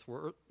was on this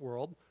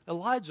world.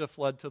 Elijah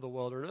fled to the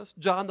wilderness.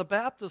 John the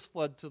Baptist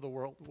fled to the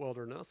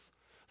wilderness.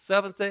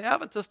 Seventh-day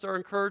Adventists are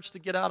encouraged to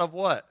get out of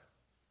what?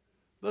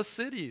 The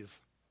cities,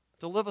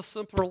 to live a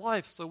simpler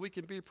life so we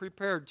can be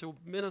prepared to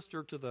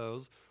minister to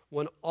those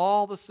when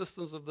all the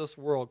systems of this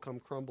world come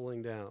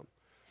crumbling down.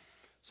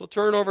 So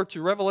turn over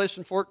to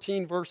Revelation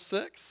 14, verse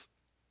 6.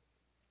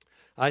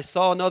 I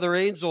saw another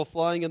angel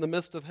flying in the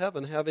midst of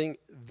heaven, having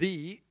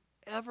the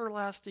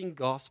everlasting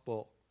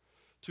gospel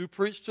to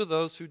preach to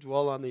those who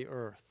dwell on the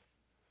earth.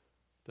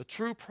 The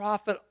true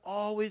prophet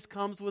always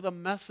comes with a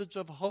message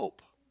of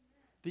hope,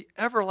 the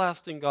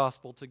everlasting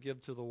gospel to give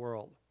to the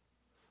world.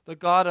 The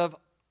God of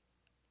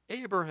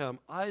Abraham,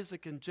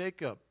 Isaac, and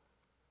Jacob,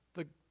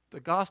 the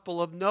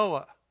gospel of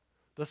Noah,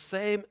 the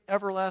same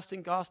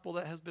everlasting gospel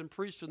that has been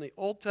preached in the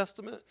Old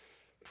Testament,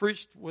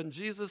 preached when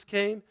Jesus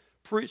came,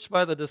 preached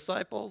by the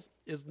disciples,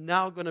 is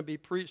now going to be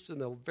preached in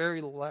the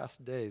very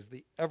last days,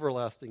 the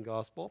everlasting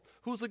gospel.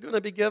 Who's it going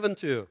to be given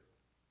to?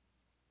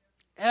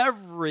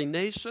 Every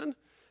nation,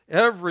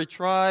 every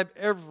tribe,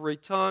 every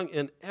tongue,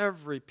 and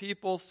every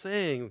people,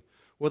 saying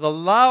with a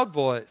loud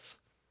voice,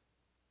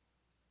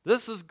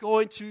 this is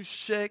going to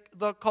shake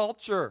the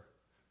culture.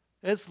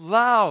 It's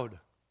loud.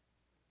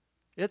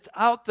 It's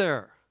out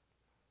there.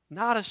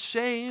 Not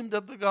ashamed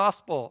of the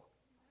gospel.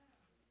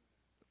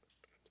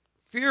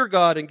 Fear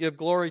God and give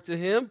glory to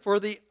Him, for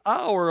the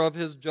hour of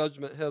His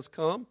judgment has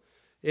come,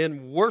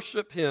 and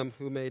worship Him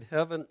who made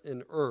heaven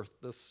and earth,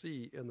 the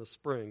sea, and the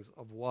springs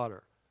of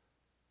water.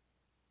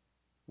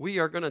 We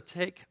are going to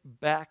take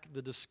back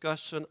the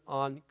discussion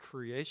on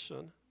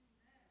creation.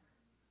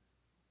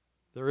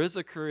 There is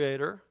a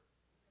creator.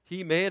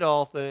 He made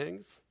all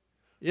things.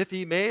 If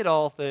He made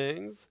all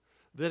things,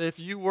 then if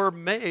you were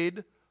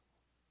made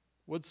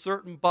with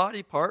certain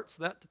body parts,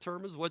 that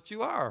determines what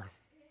you are.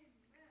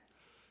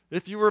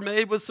 If you were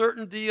made with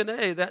certain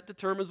DNA, that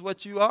determines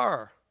what you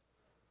are.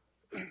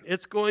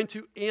 It's going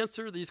to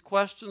answer these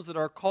questions that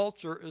our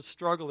culture is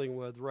struggling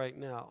with right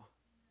now.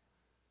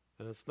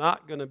 And it's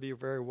not going to be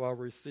very well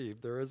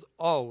received. There is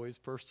always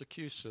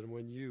persecution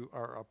when you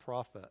are a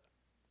prophet.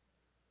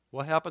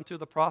 What happened to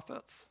the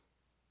prophets?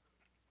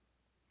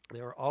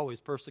 They were always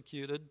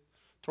persecuted,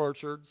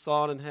 tortured,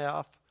 sawn in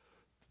half,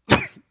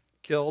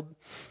 killed.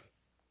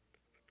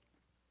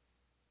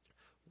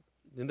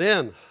 And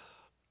then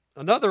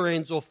another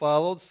angel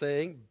followed,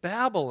 saying,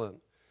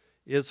 Babylon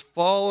is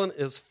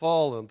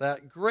fallen,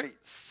 that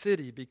great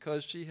city,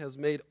 because she has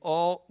made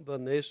all the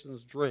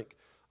nations drink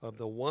of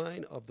the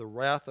wine of the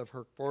wrath of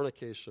her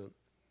fornication.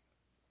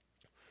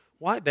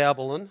 Why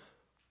Babylon?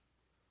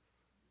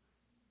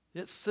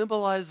 It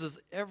symbolizes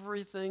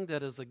everything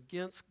that is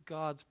against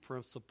God's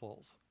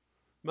principles.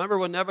 Remember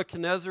when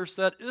Nebuchadnezzar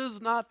said, is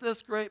not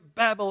this great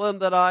Babylon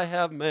that I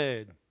have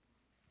made?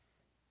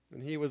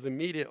 And he was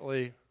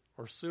immediately,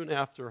 or soon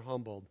after,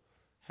 humbled,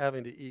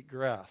 having to eat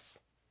grass.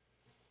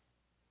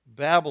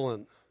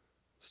 Babylon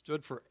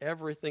stood for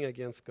everything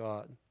against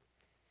God.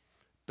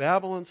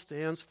 Babylon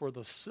stands for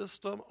the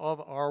system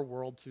of our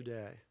world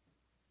today.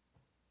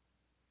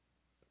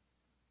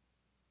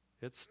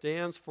 It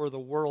stands for the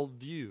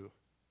worldview.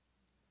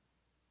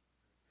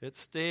 It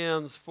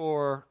stands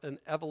for an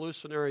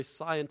evolutionary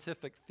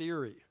scientific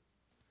theory,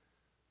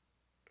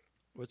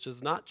 which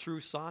is not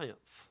true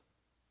science,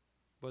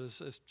 but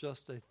it's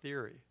just a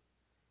theory.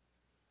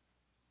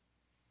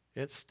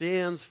 It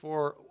stands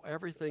for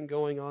everything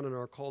going on in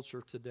our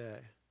culture today.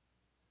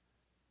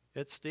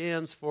 It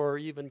stands for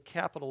even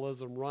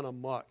capitalism run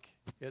amok.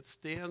 It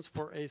stands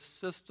for a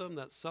system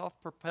that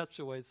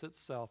self-perpetuates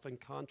itself and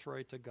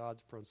contrary to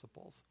God's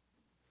principles.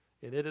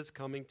 And it is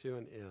coming to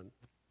an end.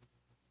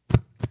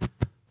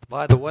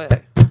 By the way,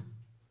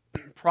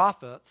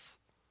 prophets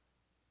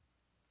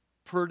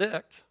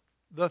predict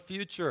the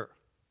future?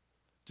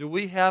 Do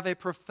we have a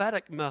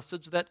prophetic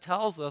message that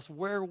tells us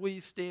where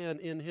we stand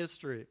in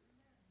history?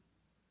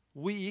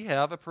 We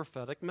have a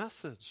prophetic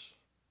message.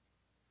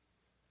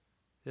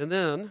 And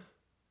then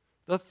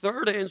the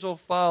third angel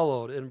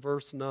followed in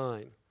verse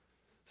 9,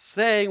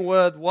 saying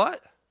with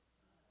what?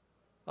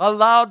 A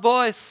loud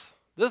voice.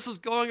 This is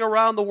going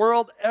around the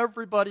world.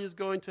 Everybody is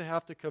going to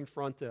have to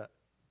confront it.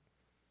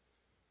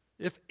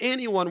 If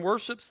anyone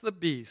worships the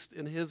beast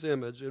in his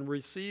image and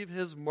receive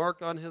his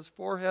mark on his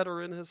forehead or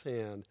in his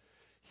hand,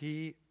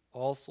 he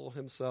also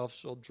himself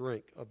shall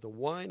drink of the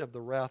wine of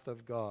the wrath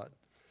of God,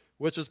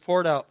 which is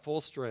poured out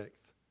full strength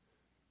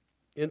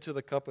into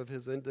the cup of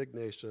his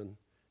indignation,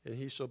 and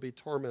he shall be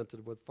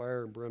tormented with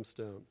fire and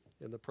brimstone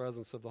in the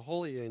presence of the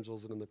holy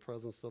angels and in the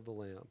presence of the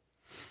Lamb.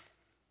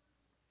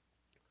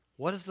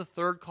 What is the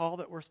third call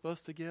that we're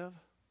supposed to give?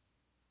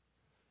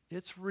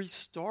 It's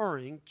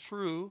restoring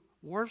true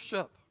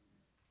worship.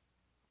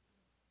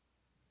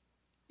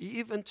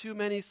 Even too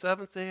many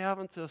Seventh-day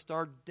Adventists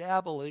are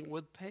dabbling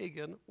with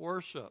pagan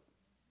worship.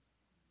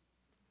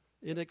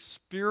 In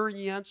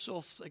experience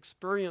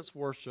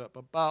worship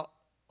about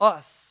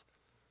us,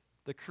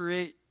 the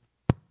creation,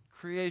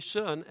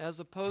 as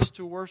opposed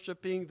to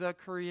worshiping the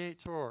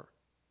Creator.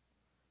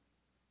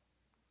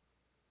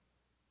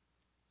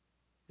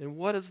 And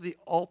what is the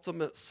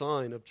ultimate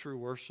sign of true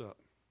worship?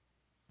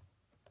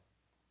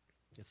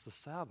 It's the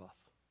Sabbath.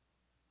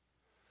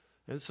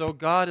 And so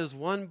God is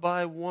one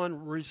by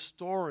one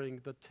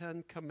restoring the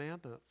 10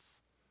 Commandments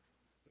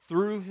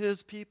through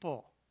His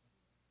people,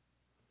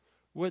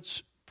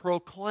 which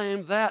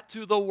proclaim that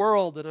to the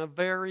world in a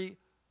very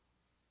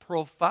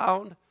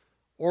profound,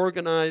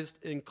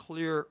 organized, and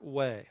clear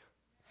way.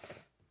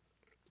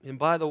 And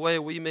by the way,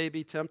 we may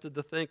be tempted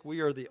to think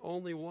we are the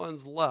only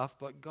ones left,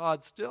 but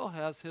God still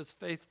has His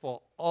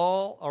faithful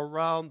all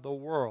around the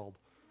world.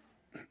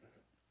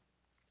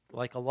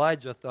 Like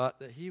Elijah thought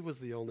that he was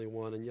the only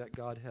one, and yet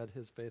God had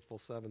His faithful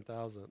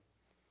 7,000.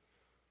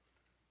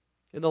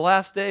 In the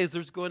last days,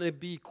 there's going to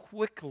be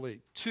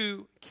quickly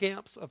 2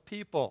 camps of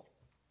people.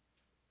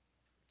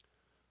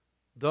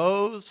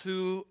 Those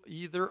who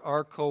either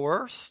are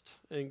coerced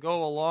and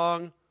go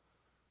along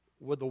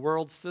with the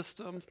world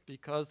system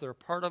because they're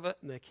part of it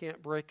and they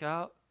can't break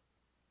out.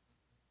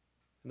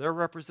 And they're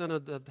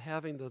represented as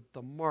having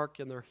the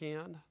mark in their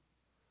hand.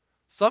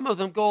 Some of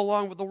them go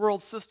along with the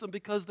world system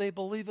because they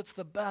believe it's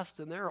the best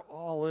and they're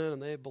all in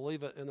and they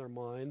believe it in their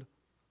mind.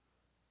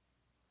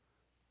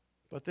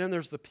 But then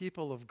there's the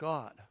people of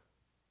God.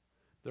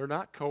 They're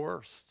not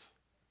coerced.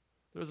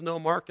 There's no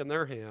mark in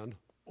their hand,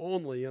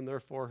 only in their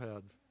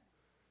foreheads.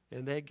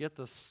 And they get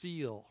the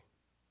seal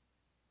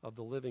of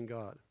the living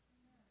God.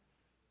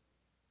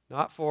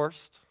 Not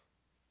forced.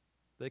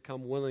 They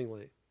come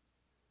willingly.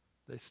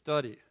 They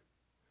study.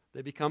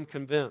 They become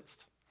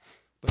convinced.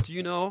 But do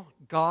you know,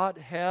 God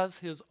has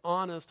His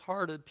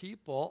honest-hearted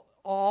people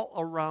all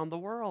around the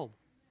world.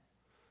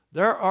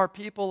 There are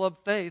people of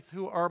faith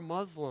who are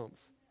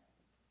Muslims.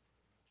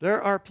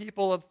 There are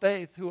people of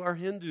faith who are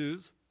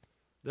Hindus.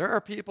 There are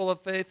people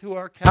of faith who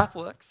are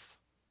Catholics.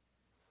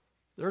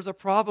 There's a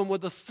problem with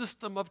the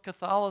system of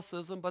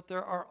Catholicism, but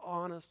there are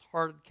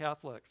honest-hearted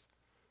Catholics.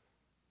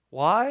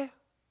 Why?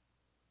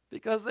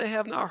 Because they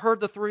have not heard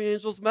the 3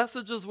 angels'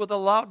 messages with a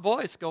loud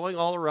voice going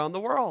all around the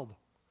world.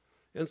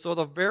 And so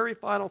the very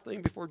final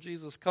thing before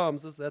Jesus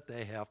comes is that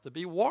they have to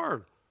be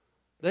warned.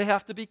 They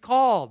have to be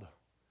called.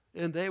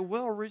 And they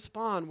will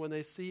respond when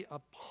they see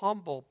a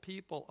humble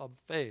people of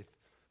faith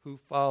who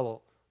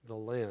follow the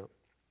Lamb.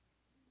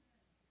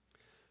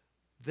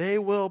 They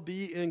will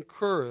be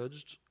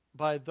encouraged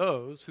by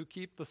those who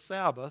keep the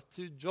Sabbath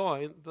to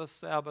join the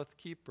Sabbath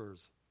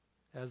keepers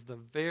as the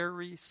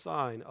very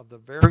sign of the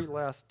very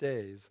last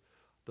days,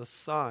 the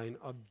sign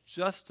of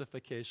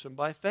justification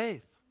by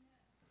faith.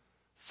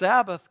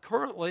 Sabbath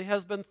currently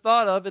has been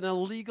thought of in a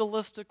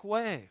legalistic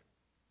way.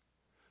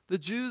 The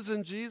Jews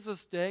in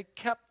Jesus' day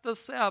kept the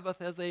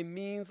Sabbath as a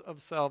means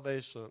of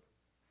salvation.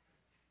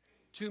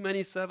 Too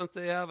many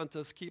Seventh-day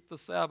Adventists keep the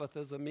Sabbath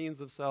as a means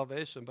of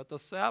salvation, but the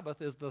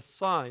Sabbath is the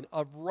sign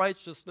of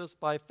righteousness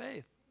by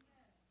faith.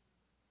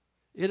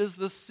 It is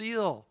the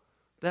seal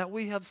that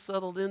we have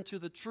settled into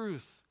the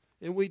truth,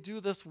 and we do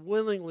this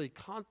willingly,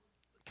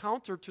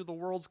 counter to the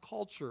world's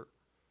culture.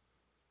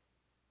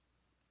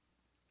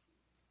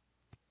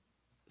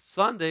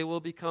 Sunday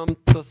will become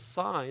the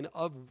sign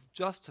of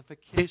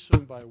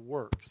justification by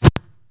works.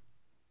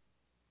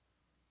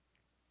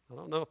 I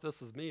don't know if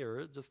this is me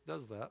or it just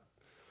does that.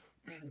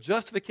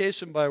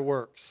 Justification by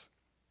works.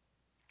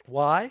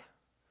 Why?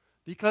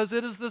 Because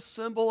it is the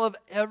symbol of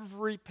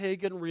every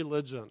pagan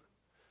religion.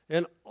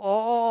 And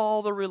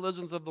all the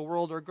religions of the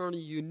world are going to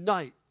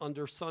unite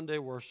under Sunday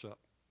worship.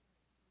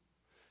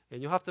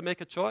 And you'll have to make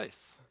a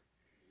choice.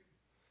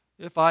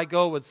 If I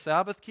go with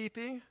Sabbath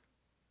keeping,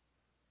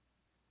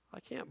 I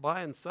can't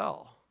buy and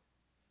sell.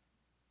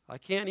 I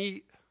can't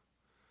eat.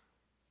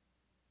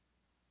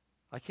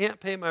 I can't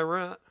pay my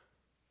rent.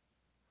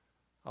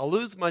 I'll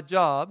lose my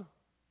job.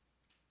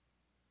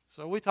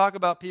 So we talk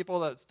about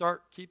people that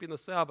start keeping the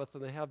Sabbath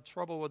and they have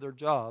trouble with their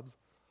jobs.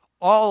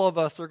 All of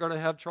us are going to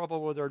have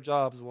trouble with our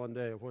jobs one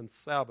day when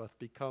Sabbath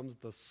becomes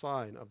the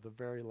sign of the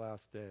very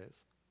last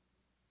days.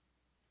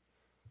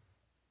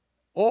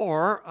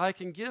 Or I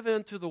can give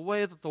in to the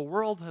way that the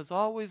world has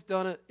always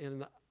done it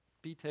and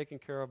be taken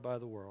care of by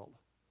the world.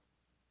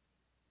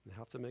 You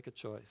have to make a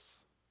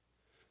choice.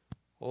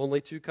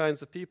 Only two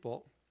kinds of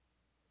people.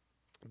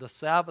 The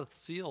Sabbath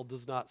seal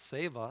does not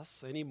save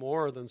us any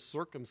more than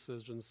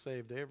circumcision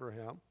saved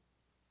Abraham.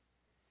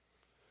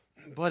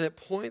 But it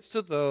points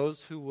to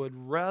those who would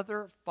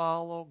rather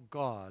follow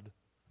God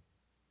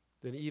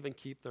than even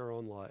keep their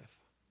own life.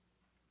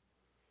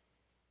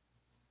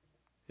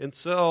 And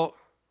so,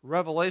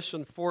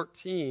 Revelation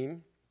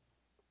 14,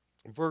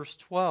 verse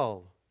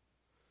 12,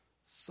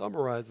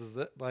 summarizes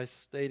it by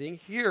stating,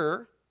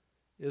 "Here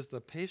is the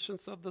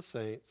patience of the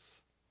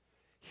saints.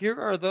 Here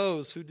are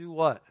those who do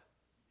what?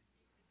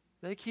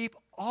 They keep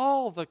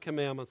all the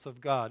commandments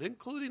of God,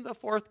 including the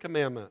fourth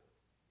commandment.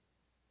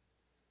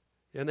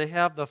 And they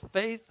have the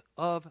faith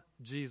of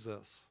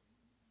Jesus."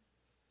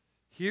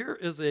 Here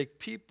is a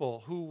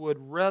people who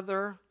would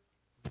rather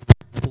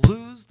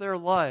lose their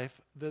life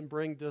than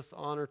bring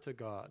dishonor to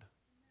God.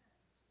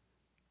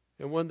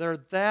 And when they're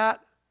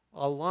that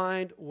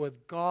aligned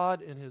with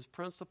God and His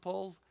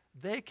principles,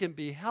 they can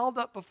be held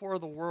up before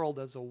the world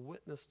as a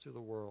witness to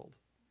the world.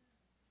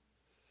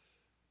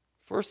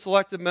 First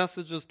selected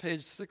message is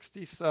page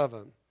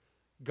 67.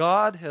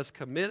 God has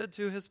committed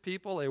to His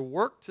people a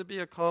work to be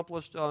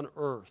accomplished on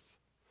earth.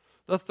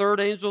 The third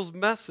angel's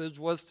message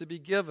was to be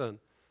given.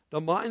 The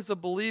minds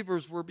of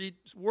believers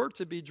were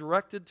to be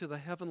directed to the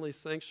heavenly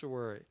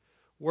sanctuary,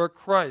 where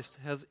Christ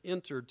has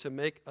entered to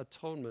make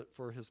atonement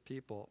for His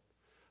people.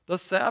 The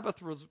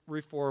Sabbath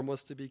reform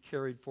was to be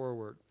carried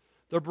forward.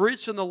 The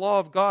breach in the law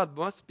of God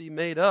must be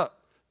made up.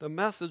 The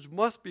message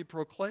must be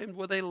proclaimed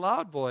with a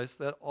loud voice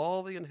that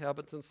all the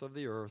inhabitants of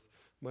the earth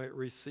might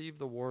receive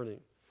the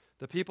warning.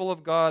 The people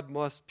of God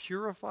must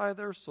purify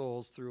their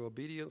souls through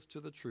obedience to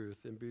the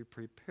truth and be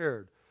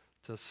prepared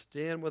to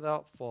stand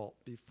without fault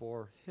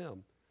before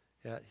Him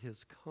at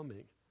His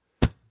coming.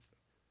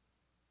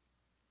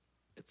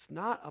 It's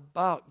not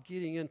about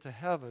getting into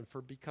heaven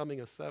for becoming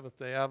a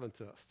Seventh-day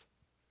Adventist.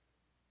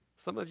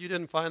 Some of you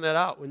didn't find that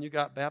out when you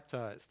got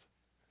baptized.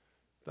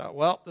 Thought,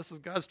 well, this is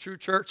God's true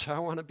church. I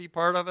want to be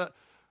part of it.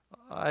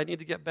 I need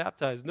to get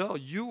baptized. No,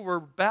 you were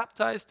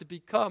baptized to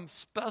become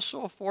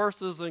special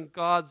forces in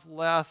God's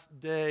last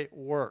day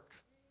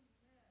work.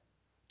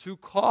 To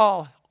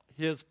call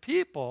His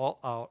people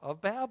out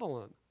of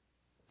Babylon.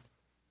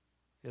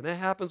 And that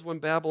happens when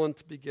Babylon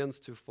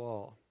begins to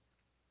fall.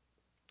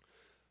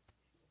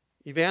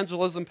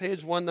 Evangelism,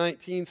 page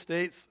 119,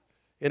 states,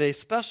 "In a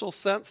special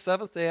sense,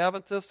 Seventh-day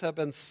Adventists have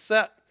been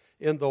set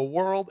in the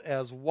world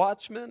as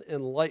watchmen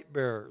and light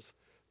bearers.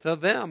 To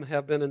them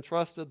have been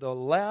entrusted the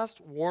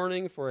last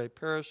warning for a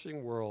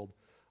perishing world.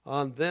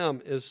 On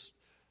them is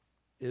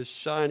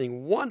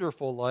shining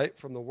wonderful light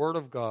from the Word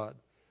of God.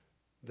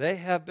 They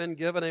have been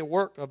given a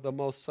work of the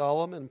most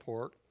solemn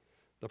import,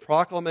 the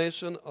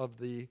proclamation of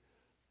the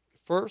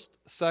first,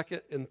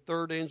 second, and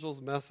third angels'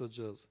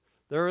 messages.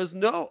 There is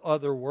no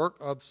other work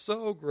of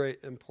so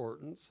great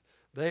importance.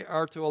 They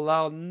are to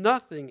allow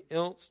nothing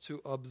else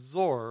to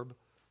absorb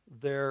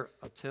their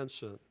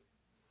attention."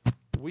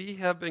 We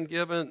have been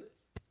given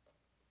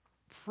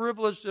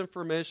privileged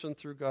information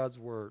through God's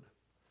Word.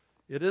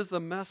 It is the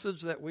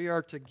message that we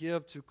are to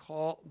give to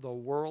call the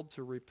world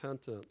to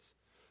repentance,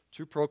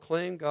 to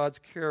proclaim God's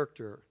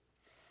character.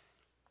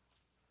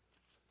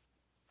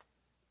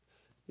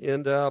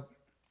 And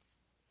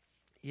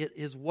it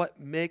is what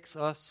makes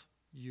us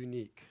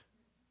unique.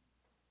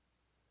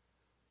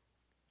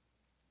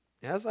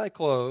 As I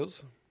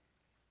close,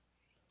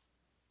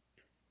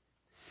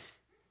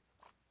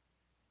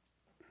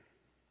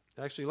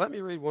 actually, let me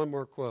read one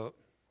more quote.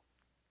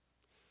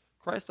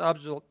 Christ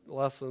Object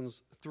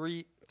Lessons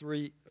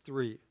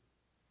 3:3:3.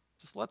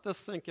 Just let this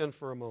sink in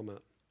for a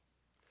moment.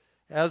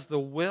 As the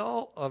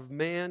will of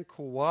man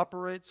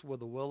cooperates with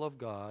the will of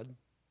God,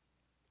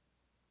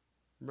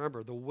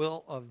 remember, the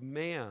will of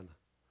man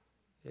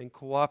in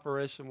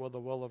cooperation with the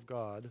will of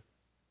God,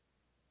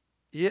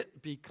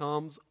 it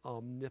becomes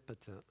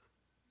omnipotent.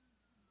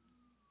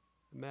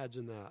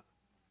 Imagine that.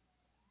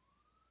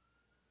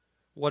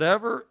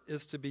 Whatever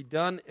is to be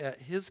done at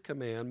His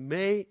command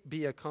may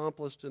be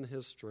accomplished in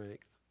His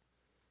strength.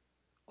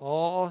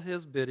 All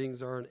His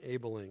biddings are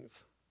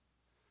enablings.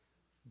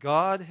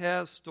 God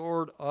has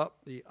stored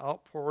up the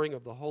outpouring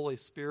of the Holy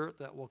Spirit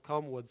that will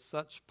come with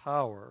such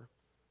power,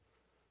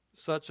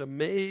 such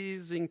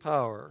amazing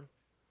power,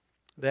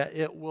 that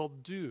it will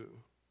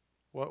do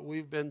what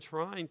we've been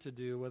trying to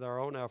do with our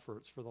own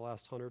efforts for the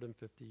last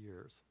 150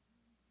 years.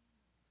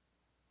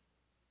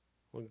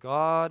 When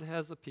God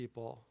has a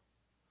people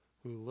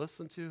who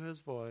listen to His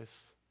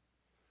voice,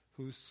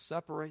 who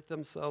separate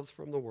themselves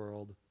from the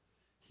world,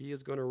 He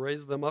is going to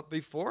raise them up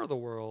before the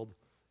world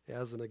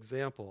as an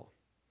example.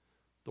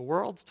 The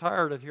world's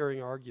tired of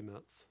hearing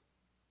arguments.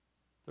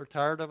 They're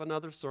tired of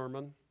another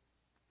sermon.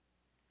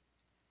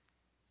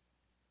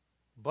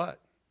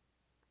 But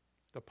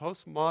the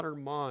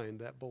postmodern mind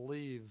that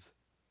believes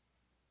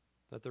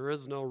that there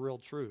is no real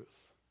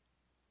truth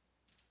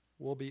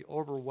will be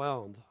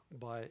overwhelmed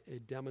by a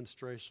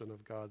demonstration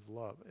of God's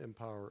love and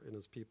power in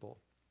his people.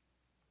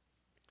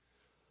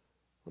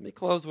 Let me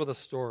close with a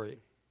story.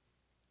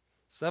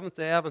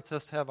 Seventh-day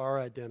Adventists have our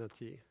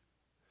identity.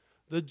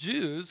 The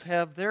Jews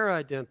have their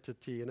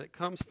identity, and it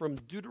comes from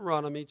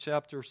Deuteronomy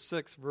chapter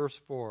 6, verse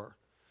 4.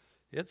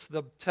 It's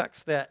the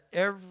text that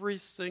every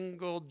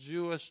single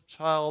Jewish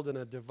child in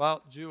a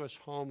devout Jewish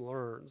home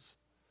learns.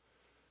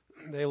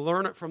 They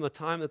learn it from the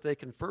time that they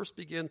can first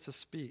begin to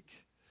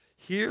speak.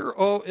 Hear,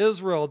 O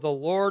Israel, the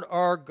Lord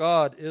our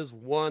God is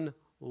one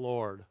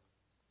Lord.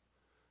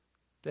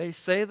 They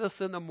say this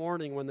in the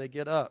morning when they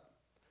get up.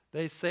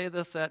 They say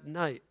this at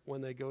night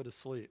when they go to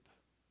sleep.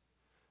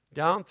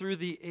 Down through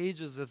the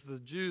ages, as the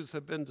Jews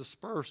have been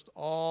dispersed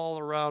all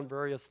around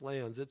various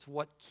lands, it's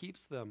what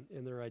keeps them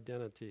in their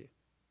identity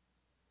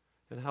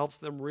and helps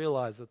them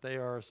realize that they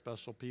are a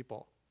special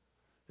people.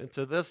 And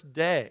to this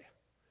day,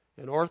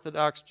 in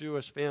Orthodox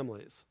Jewish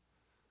families,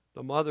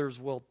 the mothers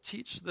will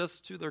teach this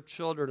to their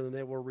children, and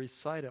they will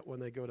recite it when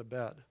they go to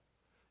bed.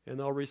 And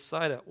they'll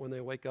recite it when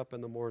they wake up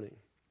in the morning.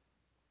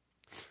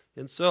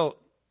 And so,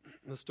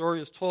 the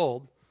story is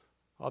told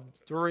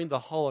during the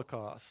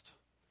Holocaust,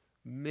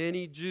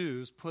 many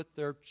Jews put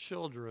their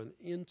children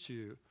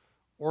into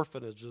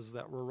orphanages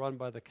that were run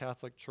by the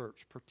Catholic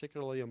Church,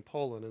 particularly in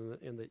Poland and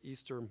in the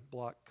Eastern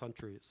Bloc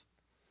countries,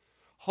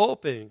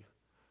 hoping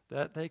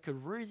that they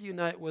could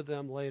reunite with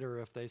them later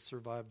if they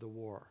survived the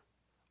war,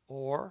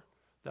 or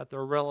that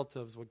their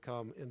relatives would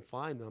come and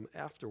find them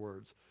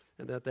afterwards,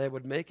 and that they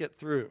would make it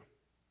through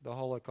the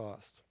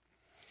Holocaust.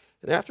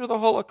 And after the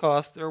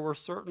Holocaust, there were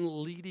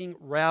certain leading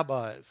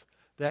rabbis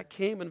that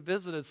came and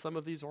visited some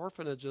of these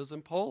orphanages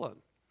in Poland.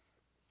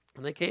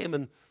 And they came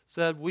and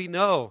said, we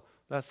know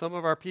that some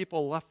of our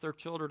people left their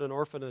children in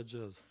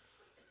orphanages.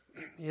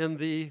 And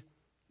the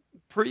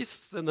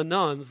priests and the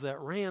nuns that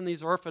ran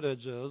these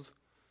orphanages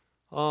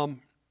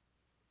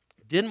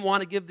didn't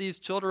want to give these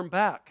children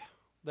back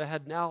that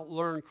had now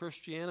learned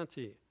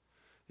Christianity.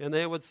 And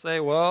they would say,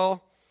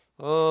 well,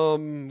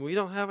 we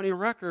don't have any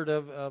record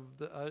of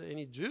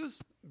any Jews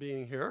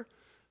being here.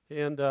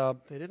 And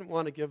they didn't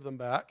want to give them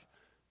back.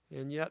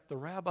 And yet the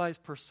rabbis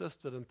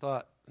persisted and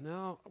thought,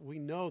 no, we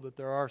know that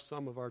there are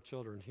some of our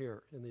children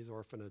here in these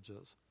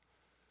orphanages.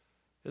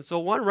 And so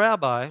one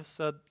rabbi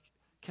said,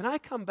 can I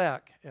come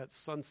back at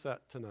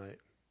sunset tonight?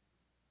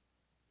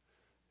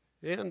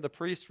 And the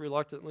priest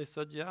reluctantly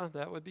said, yeah,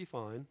 that would be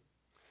fine.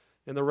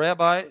 And the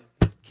rabbi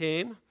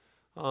came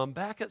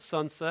back at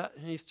sunset,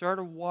 and he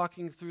started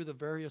walking through the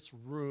various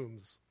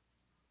rooms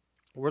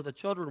where the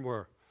children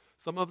were.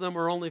 Some of them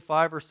were only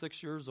 5 or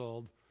 6 years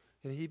old,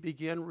 and he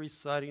began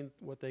reciting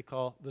what they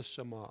call the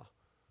Shema.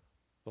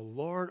 The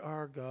Lord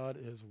our God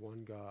is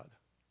one God.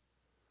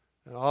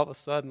 And all of a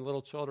sudden,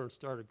 little children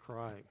started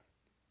crying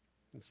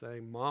and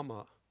saying,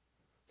 Mama.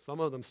 Some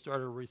of them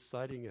started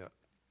reciting it.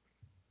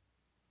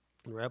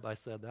 And the rabbi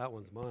said, that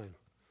one's mine.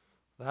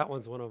 That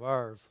one's one of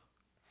ours.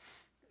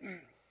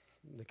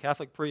 The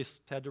Catholic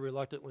priest had to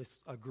reluctantly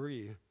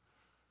agree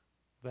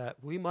that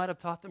we might have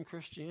taught them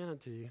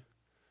Christianity,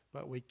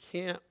 but we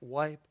can't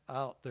wipe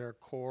out their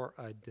core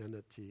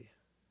identity.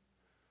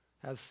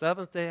 As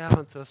Seventh-day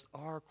Adventists,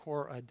 our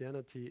core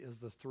identity is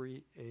the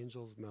three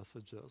angels'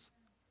 messages.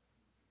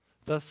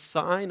 The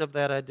sign of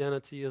that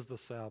identity is the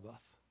Sabbath.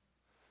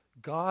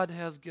 God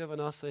has given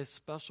us a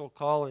special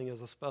calling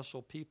as a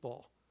special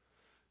people,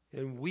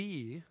 and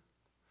we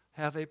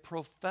have a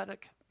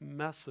prophetic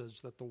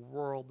message that the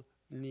world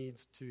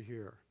needs to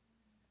hear.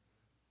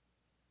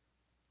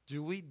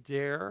 Do we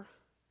dare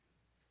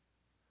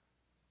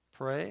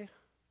pray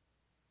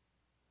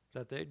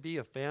that there'd be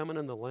a famine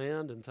in the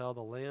land until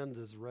the land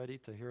is ready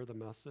to hear the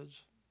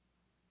message?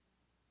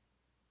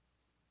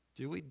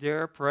 Do we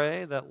dare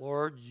pray that,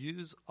 Lord,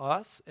 use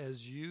us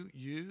as you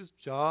used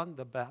John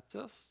the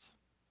Baptist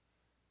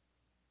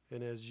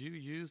and as you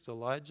used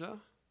Elijah?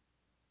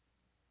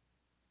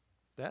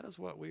 That is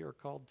what we are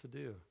called to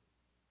do,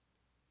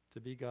 to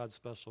be God's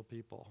special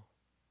people.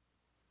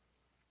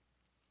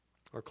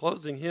 Our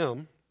closing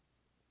hymn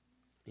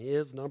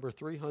is number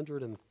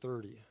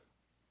 330.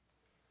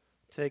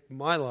 Take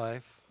my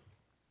life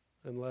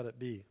and let it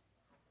be.